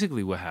 But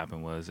basically, what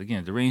happened was,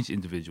 again, deranged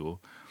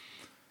individual.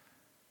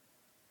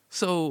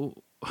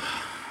 So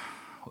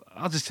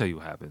I'll just tell you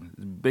what happened.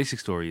 The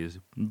basic story is,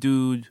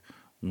 dude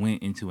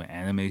went into an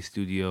anime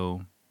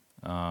studio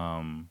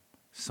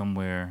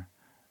somewhere.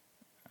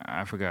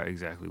 I forgot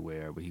exactly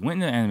where, but he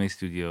went into an anime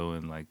studio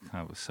in like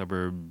kind of a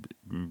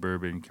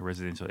suburban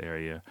residential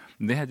area.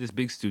 And they had this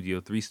big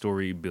studio,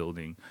 3-story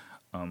building,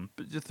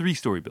 but just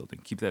 3-story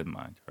building. Keep that in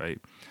mind, right?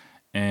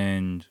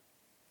 And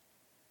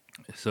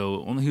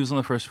so he was on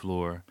the first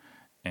floor,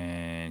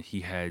 and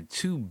he had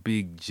 2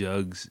 big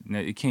jugs. Now,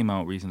 it came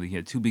out recently. He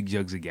had 2 big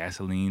jugs of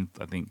gasoline.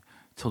 I think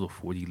total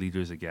 40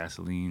 liters of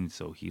gasoline.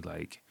 So he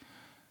like,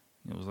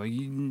 it was like,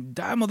 you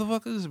die,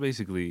 motherfuckers,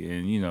 basically,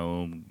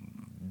 and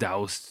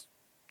doused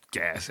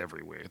gas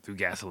everywhere, threw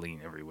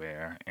gasoline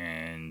everywhere,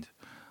 and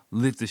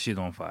lit the shit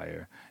on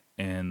fire.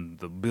 And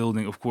the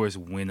building, of course,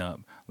 went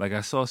up. Like,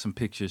 I saw some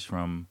pictures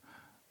from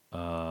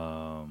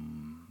the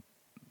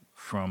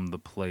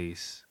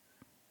place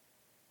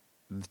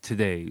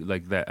today,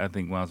 like that. I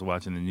think when I was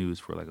watching the news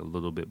for like a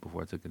little bit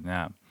before I took a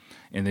nap,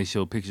 and they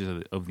showed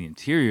pictures of the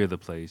interior of the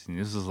place, and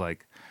this was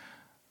like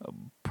a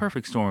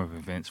perfect storm of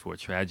events for a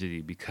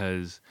tragedy,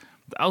 because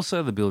the outside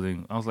of the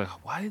building, I was like,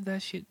 why did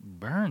that shit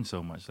burn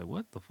so much? Like,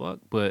 what the fuck?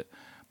 But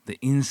the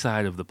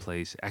inside of the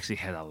place actually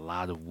had a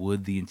lot of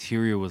wood. The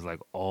interior was like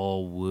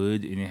all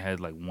wood, and it had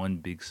like one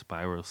big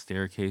spiral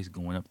staircase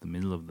going up the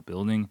middle of the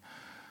building.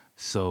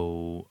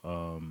 So,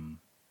 I'm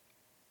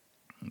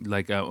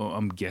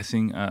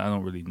guessing, I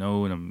don't really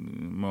know, and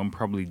I'm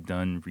probably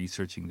done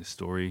researching the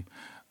story,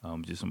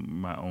 just on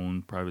my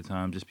own private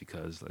time, just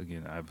because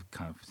again I've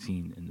kind of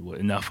seen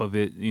enough of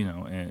it,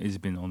 and it's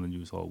been on the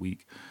news all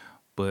week.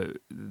 But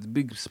the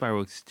big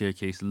spiral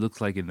staircase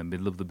looks like in the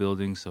middle of the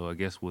building. So I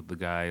guess with the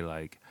guy,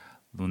 like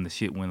when the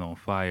shit went on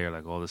fire,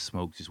 like all the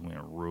smoke just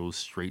rose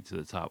straight to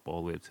the top,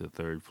 all the way up to the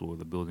third floor of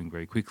the building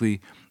very quickly.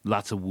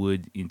 Lots of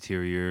wood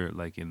interior,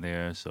 like in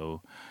there.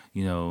 So,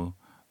 you know,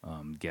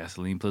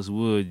 gasoline plus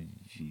wood,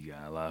 you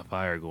got a lot of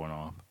fire going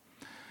off.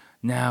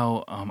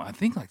 Now, I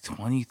think like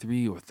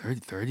 23 or 30,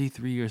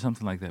 33 or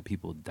something like that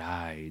people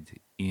died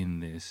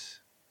in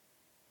this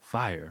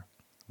fire,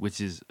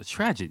 which is a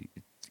tragedy.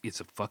 It's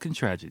a fucking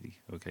tragedy.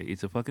 Okay,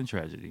 it's a fucking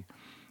tragedy,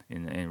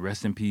 and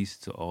rest in peace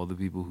to all the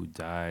people who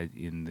died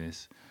in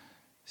this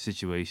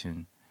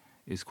situation.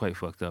 It's quite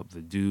fucked up.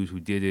 The dude who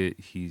did it,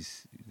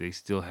 they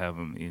still have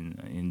him in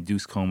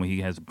induced coma.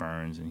 He has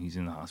burns and he's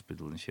in the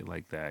hospital and shit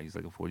like that. He's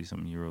like a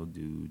 40-something-year-old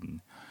dude.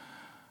 And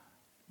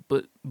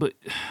but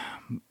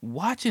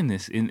watching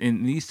this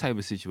in these type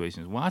of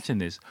situations, watching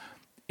this,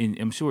 and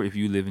I'm sure if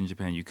you live in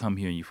Japan, you come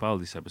here and you follow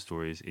these type of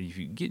stories, and if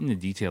you get into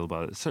detail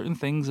about it, certain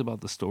things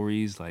about the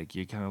stories, like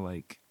you're kind of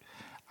like,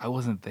 I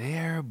wasn't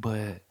there,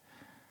 but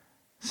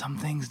some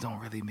things don't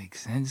really make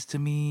sense to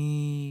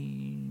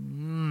me.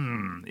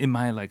 In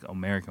my like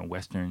American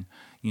Western,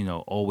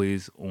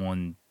 always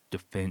on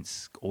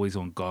defense, always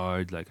on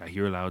guard. Like I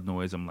hear a loud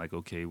noise, I'm like,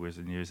 okay, where's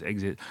the nearest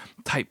exit?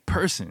 Type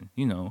person,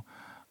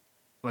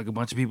 like a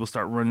bunch of people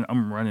start running,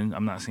 I'm running,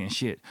 I'm not saying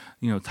shit,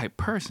 type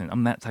person.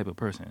 I'm that type of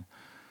person.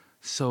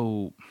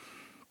 So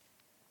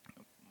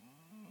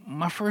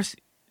my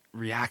first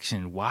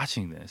reaction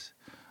watching this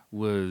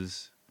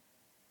was,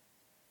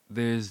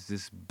 there's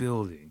this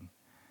building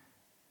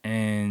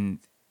and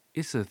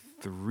it's a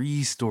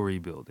 3-story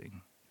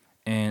building.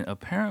 And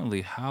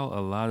apparently how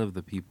a lot of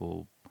the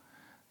people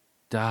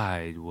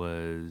died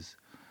was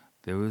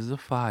there was a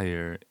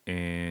fire,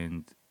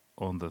 and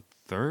on the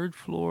 3rd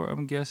floor,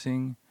 I'm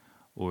guessing,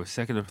 or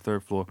 2nd or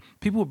 3rd floor,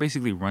 people were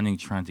basically running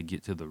trying to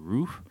get to the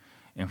roof,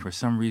 and for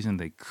some reason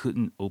they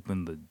couldn't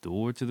open the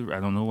door to the, I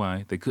don't know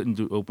why they couldn't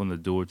open the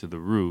door to the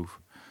roof.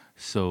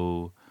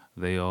 So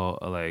they all,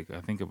 like, I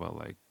think about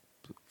like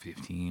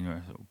 15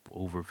 or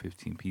over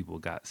 15 people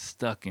got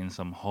stuck in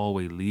some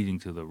hallway leading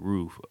to the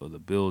roof of the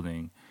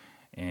building,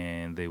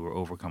 and they were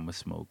overcome with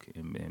smoke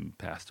and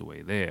passed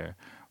away there.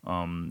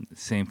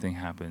 Same thing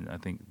happened, I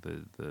think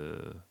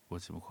the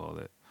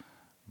whatchamacallit,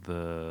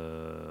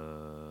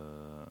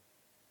 the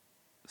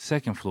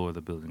 2nd floor of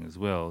the building as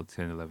well.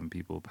 10, 11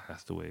 people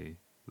passed away.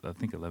 I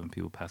think 11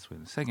 people passed away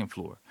on the 2nd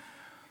floor.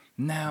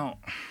 Now,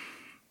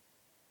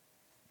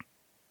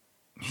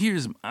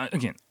 here's,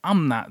 again,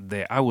 I'm not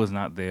there. I was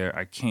not there.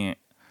 I can't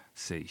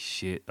say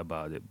shit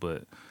about it,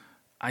 but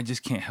I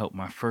just can't help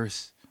my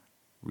first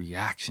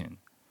reaction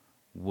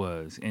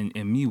was, and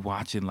me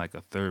watching like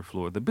a 3rd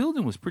floor. The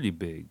building was pretty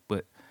big,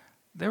 but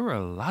there were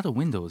a lot of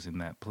windows in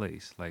that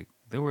place. Like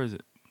there was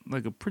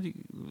like a pretty,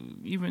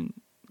 even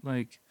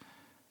like,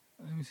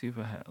 let me see if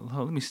I have.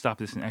 Let me stop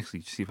this and actually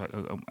see if I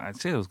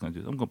said I was going to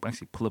do this. I'm going to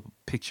actually pull up a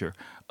picture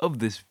of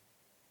this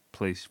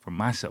place for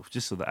myself,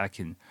 just so that I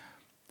can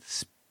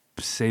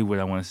say what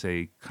I want to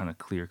say, kind of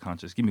clear,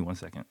 conscious. Give me 1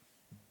 second.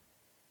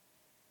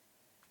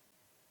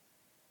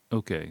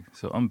 Okay,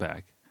 so I'm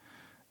back,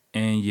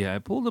 and yeah, I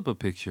pulled up a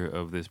picture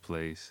of this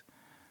place.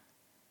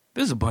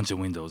 There's a bunch of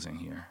windows in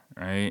here,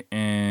 right?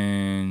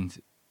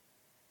 And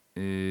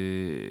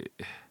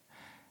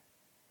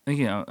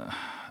again,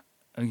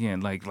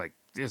 like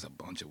there's a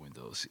bunch of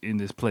windows in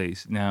this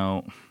place.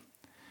 Now,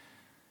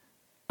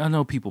 I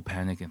know people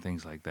panic and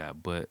things like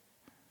that, but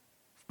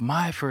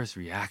my first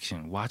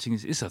reaction watching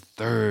this, it's a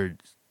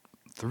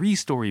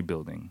 3-story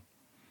building.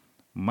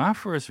 My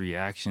first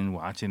reaction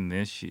watching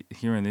this shit,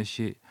 hearing this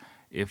shit,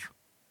 if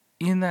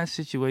in that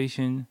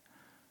situation,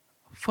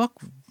 fuck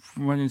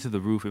running to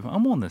the roof. If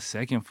I'm on the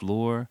 2nd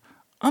floor,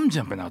 I'm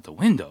jumping out the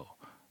window.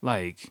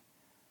 Like,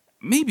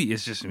 maybe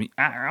it's just me.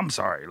 I'm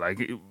sorry. Like,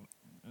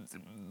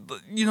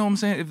 you know what I'm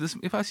saying?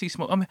 If I see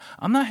smoke,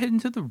 I'm not heading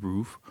to the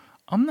roof.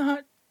 We on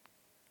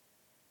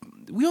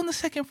the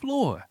 2nd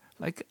floor.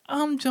 Like,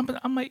 I'm jumping.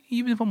 I might,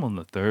 even if I'm on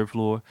the 3rd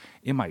floor,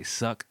 it might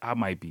suck. I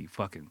might be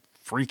fucking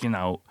freaking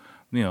out,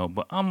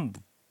 but I'm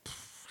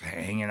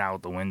hanging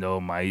out the window.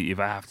 If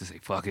I have to say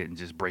fuck it and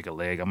just break a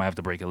leg, I might have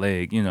to break a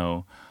leg,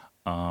 but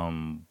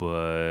from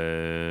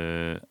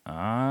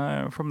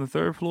the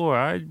 3rd floor,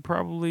 I'd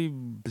probably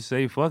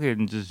say fuck it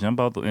and just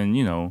jump out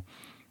and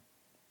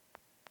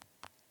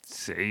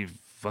say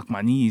fuck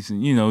my knees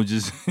and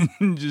just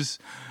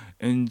just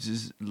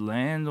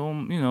land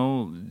on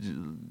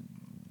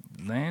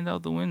land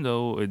out the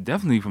window.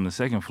 Definitely from the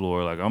 2nd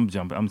floor. Like I'm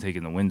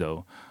taking the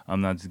window.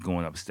 I'm not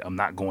going up. I'm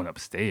not going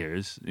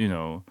upstairs.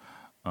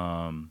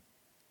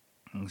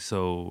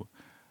 So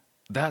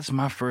that's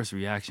my first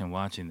reaction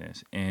watching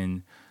this.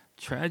 And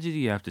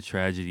tragedy after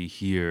tragedy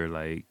here,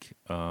 like,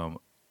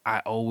 I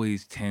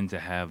always tend to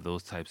have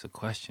those types of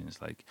questions.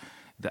 Like,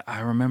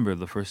 I remember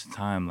the first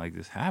time like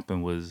this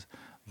happened was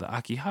the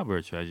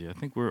Akihabara tragedy. I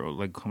think we're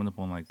like coming up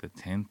on like the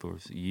 10th or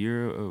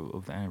year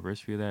of the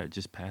anniversary of that. It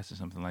just passed or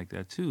something like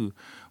that too,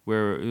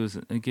 where it was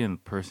again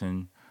a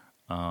person.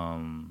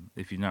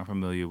 If you're not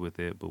familiar with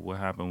it, but what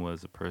happened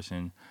was a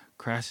person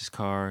crashed his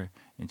car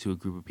into a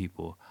group of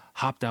people,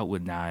 hopped out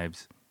with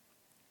knives,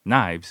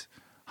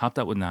 hopped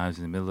out with knives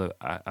in the middle of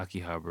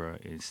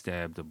Akihabara and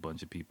stabbed a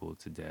bunch of people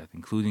to death,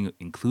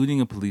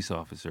 including a police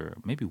officer,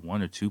 maybe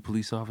one or two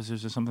police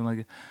officers or something like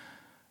that.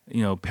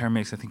 You know,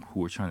 paramedics I think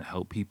who were trying to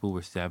help people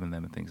were stabbing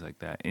them and things like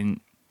that.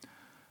 And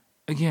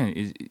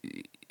again,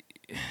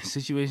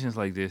 situations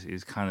like this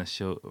is kind of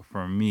show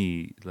for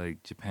me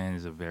like Japan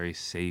is a very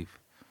safe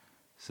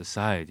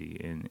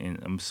society, and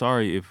I'm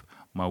sorry if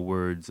my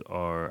words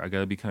are. I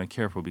gotta be kind of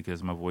careful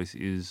because my voice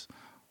is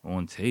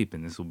on tape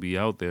and this will be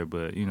out there.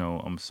 But you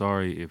know, I'm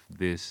sorry if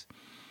this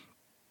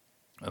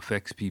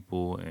affects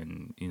people,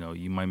 and you know,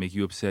 you might make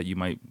you upset. You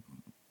might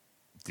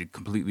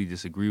completely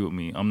disagree with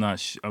me. I'm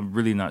not. I'm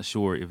really not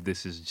sure if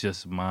this is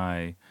just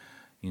my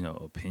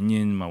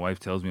opinion. My wife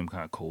tells me I'm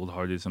kind of cold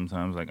hearted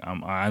sometimes. Like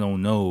I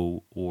don't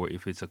know, or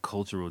if it's a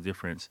cultural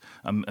difference.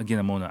 I'm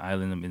on an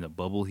island. I'm in a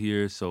bubble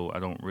here, so I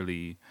don't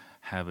really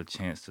have a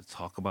chance to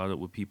talk about it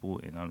with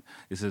people. And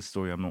it's a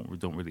story I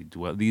don't really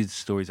dwell. These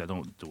stories I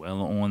don't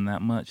dwell on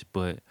that much,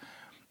 but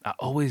I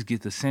always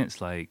get the sense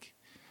like,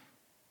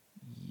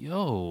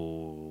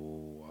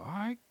 yo,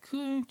 why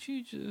couldn't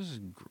you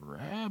just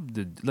grab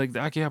the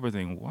Akihabara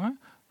thing? What?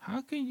 How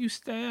can you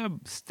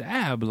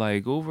stab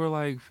like over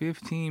like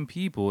 15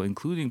 people,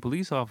 including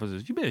police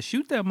officers? You better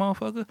shoot that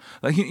motherfucker.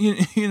 Like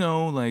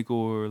like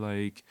or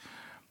like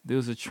there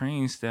was a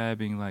train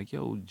stabbing. Like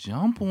yo,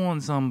 jump on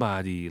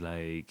somebody.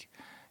 Like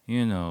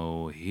hit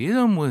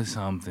him with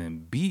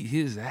something, beat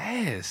his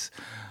ass.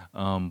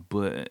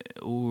 But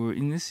or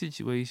in this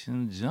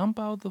situation, jump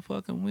out the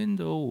fucking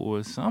window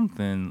or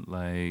something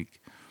like.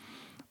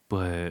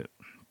 But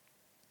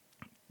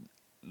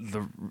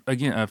the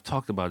again, I've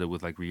talked about it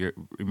with like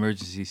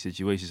emergency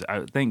situations.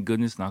 I thank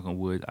goodness, knock on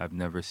wood, I've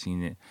never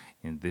seen it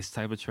in this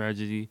type of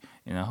tragedy,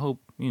 and I hope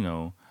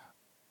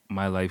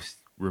my life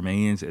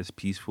remains as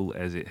peaceful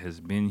as it has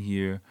been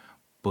here.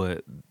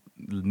 But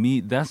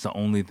that's the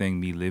only thing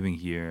me living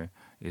here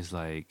is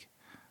like.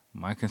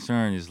 My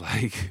concern is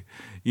like,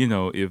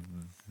 if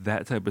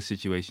that type of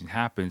situation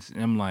happens,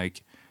 and I'm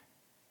like,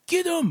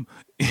 get him,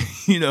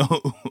 you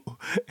know,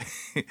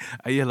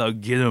 I yell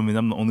out, get him, and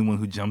I'm the only one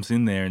who jumps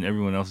in there, and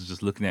everyone else is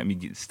just looking at me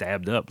get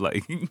stabbed up,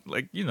 like,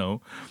 like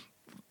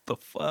the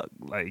fuck,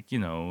 like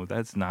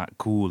that's not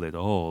cool at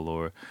all.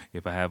 Or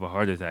if I have a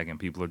heart attack and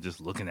people are just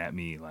looking at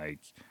me like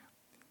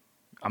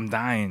I'm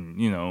dying,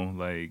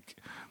 like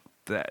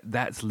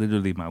that's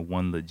literally my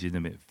one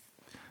legitimate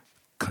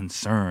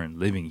concern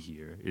living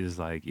here is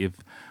like if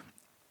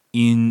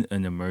in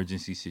an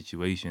emergency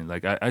situation,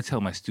 like I tell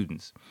my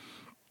students,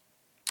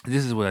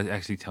 this is what I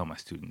actually tell my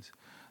students,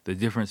 the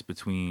difference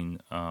between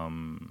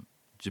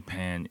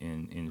Japan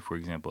and, for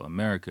example,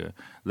 America.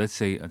 Let's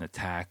say an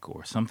attack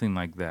or something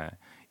like that.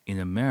 In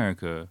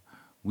America,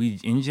 we,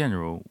 in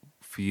general,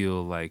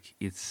 feel like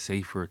it's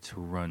safer to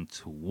run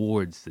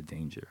towards the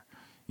danger.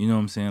 You know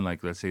what I'm saying?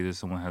 Like, let's say there's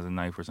someone has a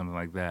knife or something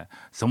like that.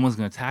 Someone's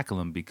gonna tackle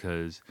him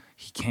because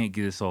he can't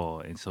get us all,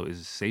 and so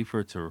it's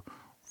safer to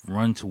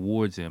run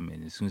towards him.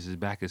 And as soon as his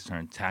back is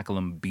turned, tackle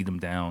him, beat him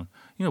down.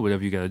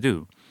 Whatever you gotta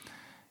do.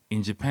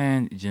 In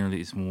Japan,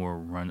 generally, it's more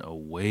run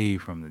away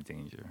from the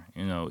danger.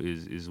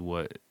 Is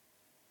what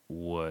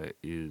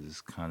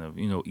is kind of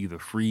either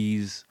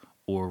freeze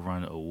or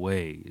run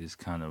away is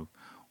kind of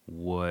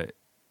what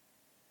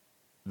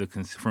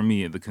for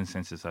me the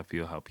consensus I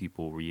feel how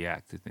people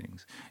react to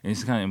things, and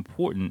it's kind of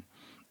important,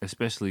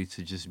 especially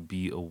to just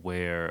be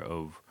aware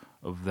of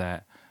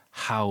that,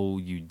 how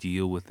you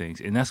deal with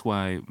things. And that's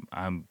why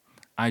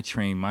I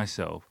train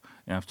myself,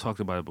 and I've talked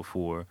about it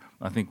before.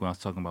 I think when I was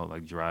talking about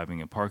like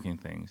driving and parking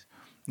things,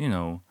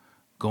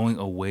 going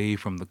away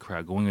from the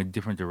crowd, going a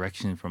different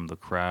direction from the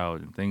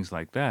crowd and things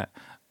like that,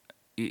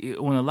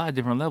 on a lot of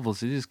different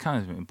levels, it is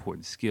kind of an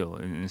important skill,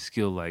 and a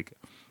skill like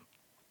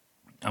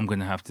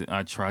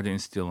I try to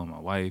instill in my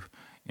wife,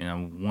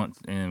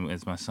 and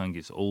as my son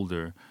gets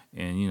older,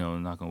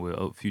 and knock on wood,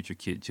 future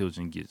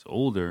children gets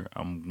older,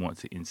 I want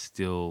to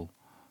instill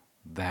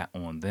that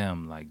on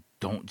them. Like,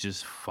 don't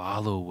just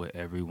follow what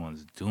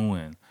everyone's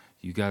doing.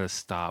 You got to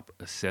stop,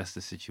 assess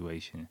the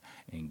situation,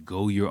 and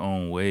go your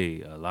own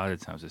way. A lot of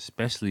times,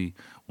 especially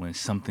when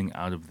something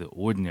out of the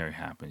ordinary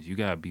happens, you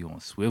got to be on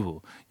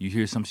swivel. You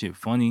hear some shit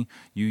funny,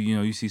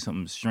 you see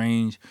something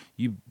strange,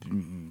 you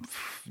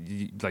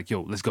like,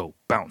 yo, let's go,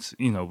 bounce.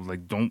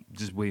 Like, don't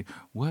just wait.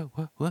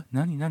 What?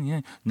 Nani?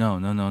 No,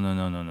 no, no, no,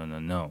 no, no, no, no,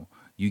 no.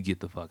 You get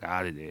the fuck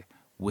out of there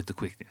with the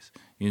quickness.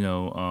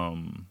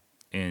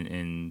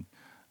 And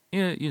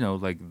yeah,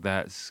 like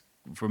that's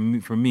for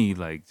me,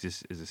 like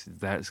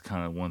that's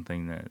kind of one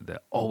thing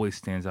that always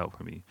stands out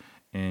for me.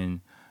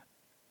 And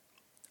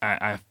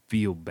I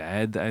feel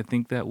bad that I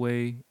think that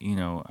way.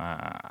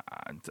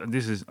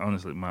 This is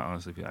honestly my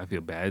honestly feel. I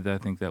feel bad that I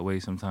think that way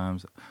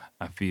sometimes.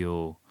 I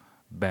feel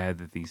bad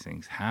that these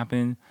things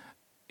happen.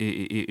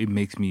 It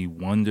makes me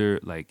wonder,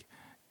 like,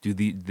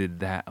 did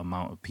that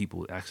amount of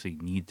people actually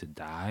need to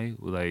die?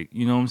 Like,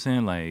 you know what I'm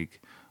saying?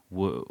 Like,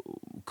 what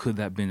could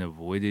that been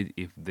avoided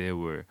if there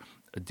were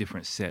a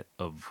different set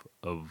of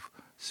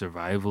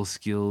survival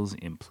skills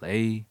in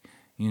play?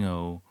 You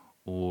know,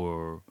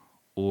 or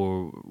I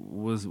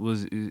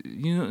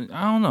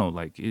don't know.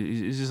 Like,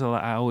 it's just a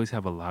lot. I always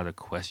have a lot of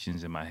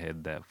questions in my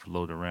head that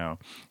float around,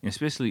 and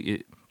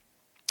especially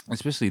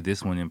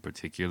this one in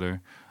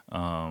particular.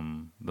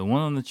 The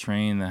one on the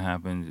train that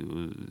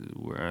happened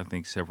where I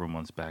think several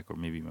months back, or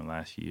maybe even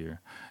last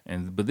year,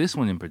 but this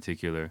one in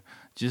particular,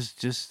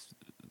 just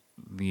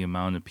the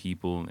amount of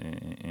people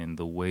and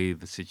the way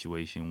the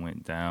situation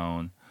went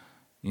down.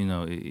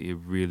 It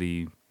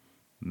really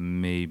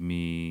made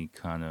me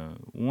kind of,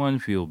 one,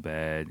 feel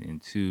bad,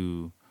 and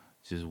two,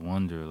 just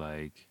wonder,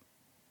 like,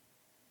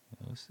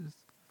 this is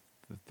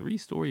the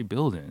 3-story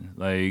building.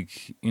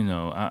 Like,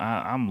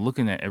 I'm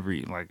looking at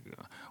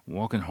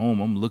walking home,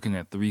 I'm looking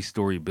at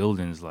 3-story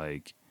buildings.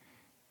 Like,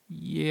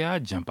 yeah,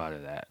 I'd jump out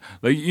of that.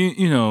 Like,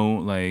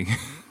 like,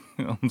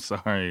 I'm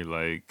sorry.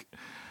 Like,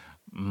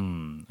 I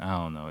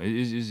don't know.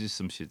 It's just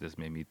some shit that's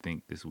made me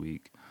think this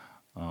week.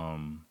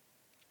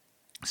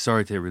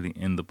 Sorry to really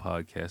end the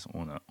podcast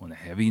on a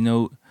heavy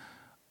note.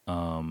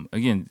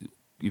 Again,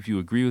 if you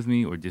agree with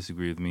me or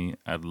disagree with me,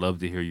 I'd love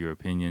to hear your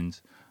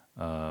opinions.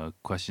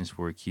 Questions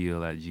for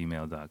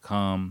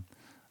Akil@gmail.com.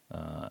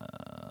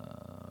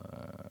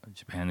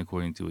 Japan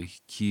according to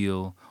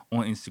Akil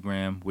on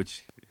Instagram,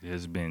 which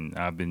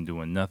I've been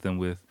doing nothing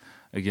with.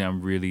 Again,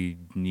 I'm really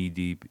knee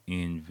deep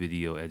in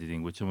video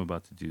editing, which I'm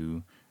about to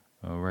do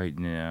right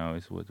now.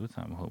 It's what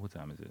time? What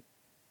time is it?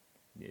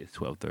 Yeah, it's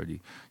 12:30.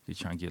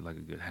 Just trying to get like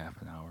a good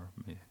half an hour,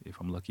 if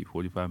I'm lucky,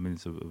 45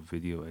 minutes of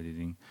video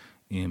editing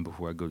in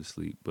before I go to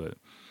sleep. But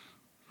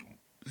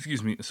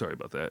excuse me, sorry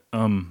about that.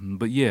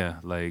 But yeah,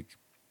 like,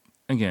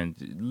 again,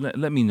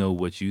 let me know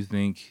what you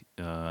think.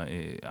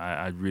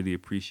 I'd really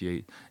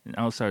appreciate an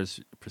outsider's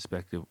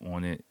perspective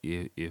on it,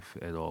 if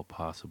at all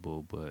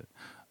possible. But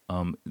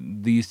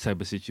these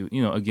type of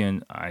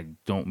again, I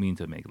don't mean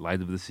to make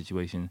light of the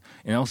situation,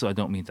 and also I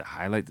don't mean to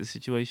highlight the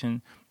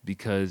situation,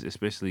 because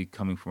especially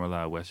coming from a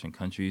lot of Western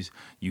countries,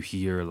 you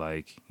hear,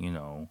 like,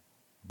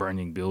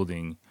 burning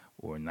building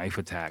or knife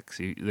attacks.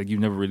 Like, you've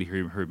never really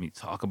heard me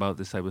talk about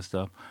this type of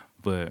stuff,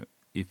 but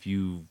if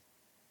you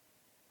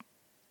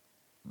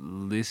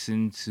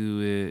listen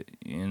to it,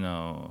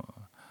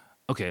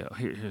 okay,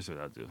 here's what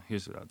I'll do.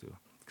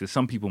 Because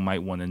some people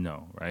might want to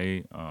know,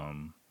 right?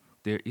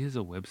 There is a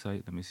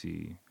website. Let me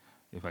see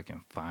if I can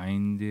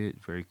find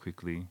it very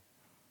quickly.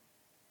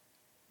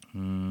 I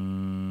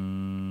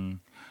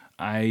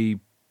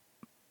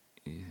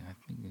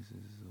think this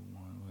is the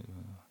one.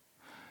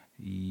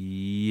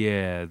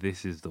 Yeah,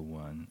 this is the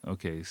one.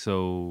 Okay,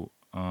 so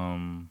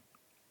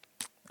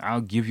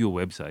I'll give you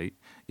a website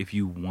if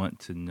you want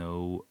to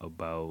know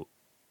about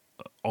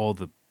all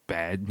the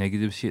bad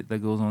negative shit that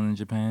goes on in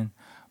Japan.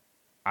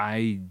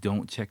 I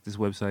don't check this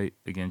website,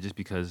 again, just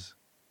because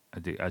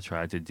I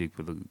try to dig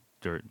for the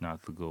dirt,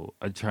 not the gold.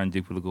 I try and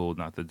dig for the gold,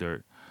 not the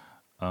dirt.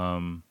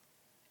 But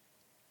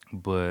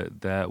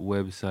that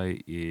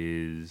website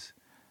is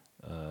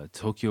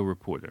Tokyo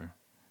Reporter.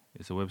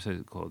 It's a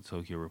website called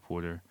Tokyo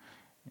Reporter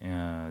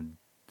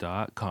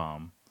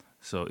 .com.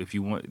 So if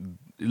you want,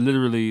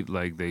 literally,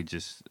 like, they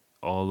just,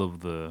 all of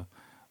the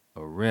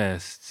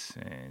arrests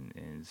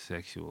and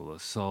sexual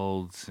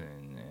assaults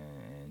and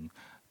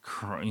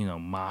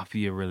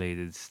mafia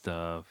related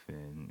stuff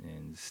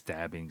and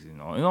stabbings and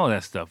all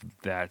that stuff,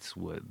 that's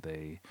what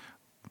they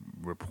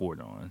report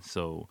on.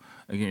 So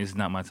again, it's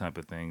not my type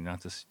of thing,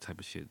 not the type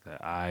of shit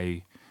that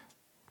I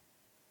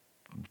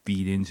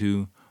feed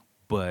into,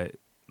 but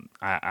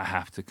I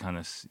have to kind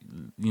of,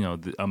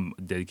 I'm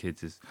dedicated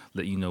to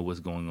let you know what's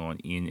going on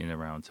in and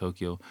around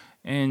Tokyo,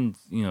 and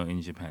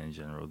in Japan in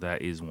general.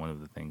 That is one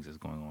of the things that's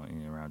going on in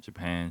and around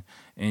Japan.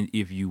 And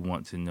if you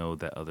want to know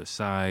that other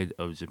side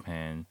of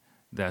Japan,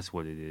 that's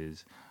what it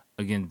is.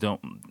 Again,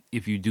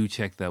 if you do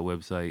check that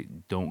website,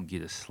 don't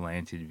get a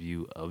slanted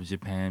view of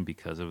Japan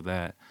because of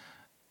that.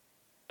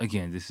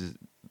 Again,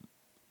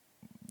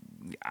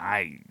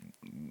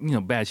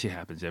 bad shit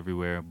happens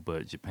everywhere,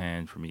 but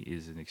Japan for me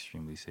is an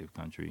extremely safe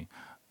country,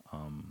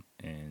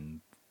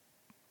 and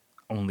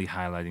only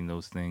highlighting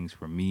those things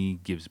for me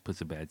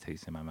puts a bad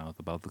taste in my mouth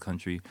about the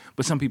country.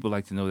 But some people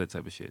like to know that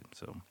type of shit.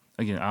 So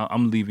again,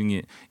 I'm leaving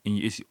it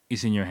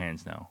it's in your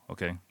hands now.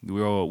 Okay,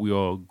 we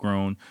all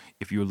grown.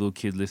 If you're a little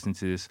kid listening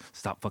to this,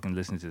 stop fucking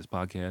listening to this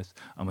podcast.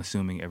 I'm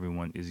assuming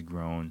everyone is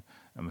grown.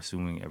 I'm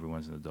assuming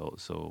everyone's an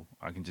adult, so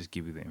I can just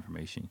give you the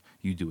information.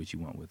 You do what you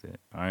want with it.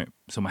 All right.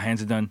 So my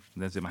hands are done.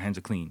 That's it. My hands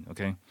are clean.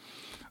 Okay.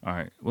 All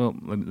right. Well,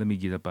 let me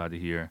get up out of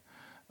here.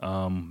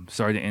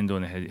 Sorry to end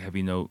on a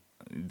heavy note.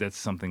 That's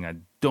something I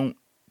don't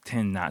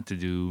tend not to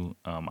do.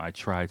 I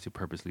try to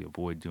purposely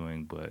avoid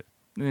doing, but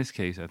in this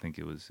case, I think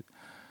it was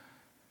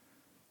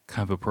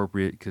kind of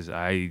appropriate because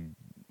I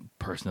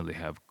personally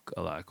have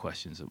a lot of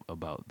questions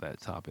about that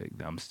topic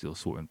that I'm still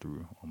sorting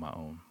through on my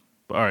own.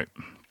 But all right,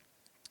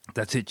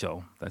 that's it,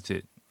 y'all. That's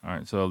it. All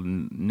right, so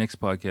next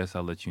podcast,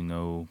 I'll let you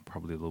know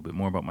probably a little bit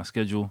more about my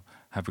schedule.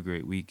 Have a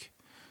great week.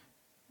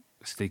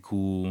 Stay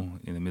cool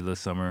in the middle of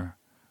summer.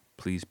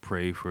 Please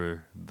pray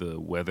for the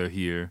weather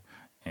here.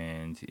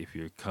 And if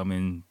you're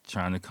trying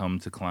to come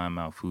to climb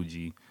Mount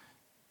Fuji,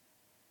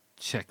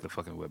 check the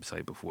fucking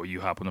website before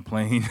you hop on a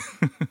plane.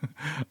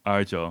 All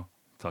right, y'all.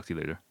 Talk to you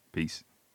later. Peace.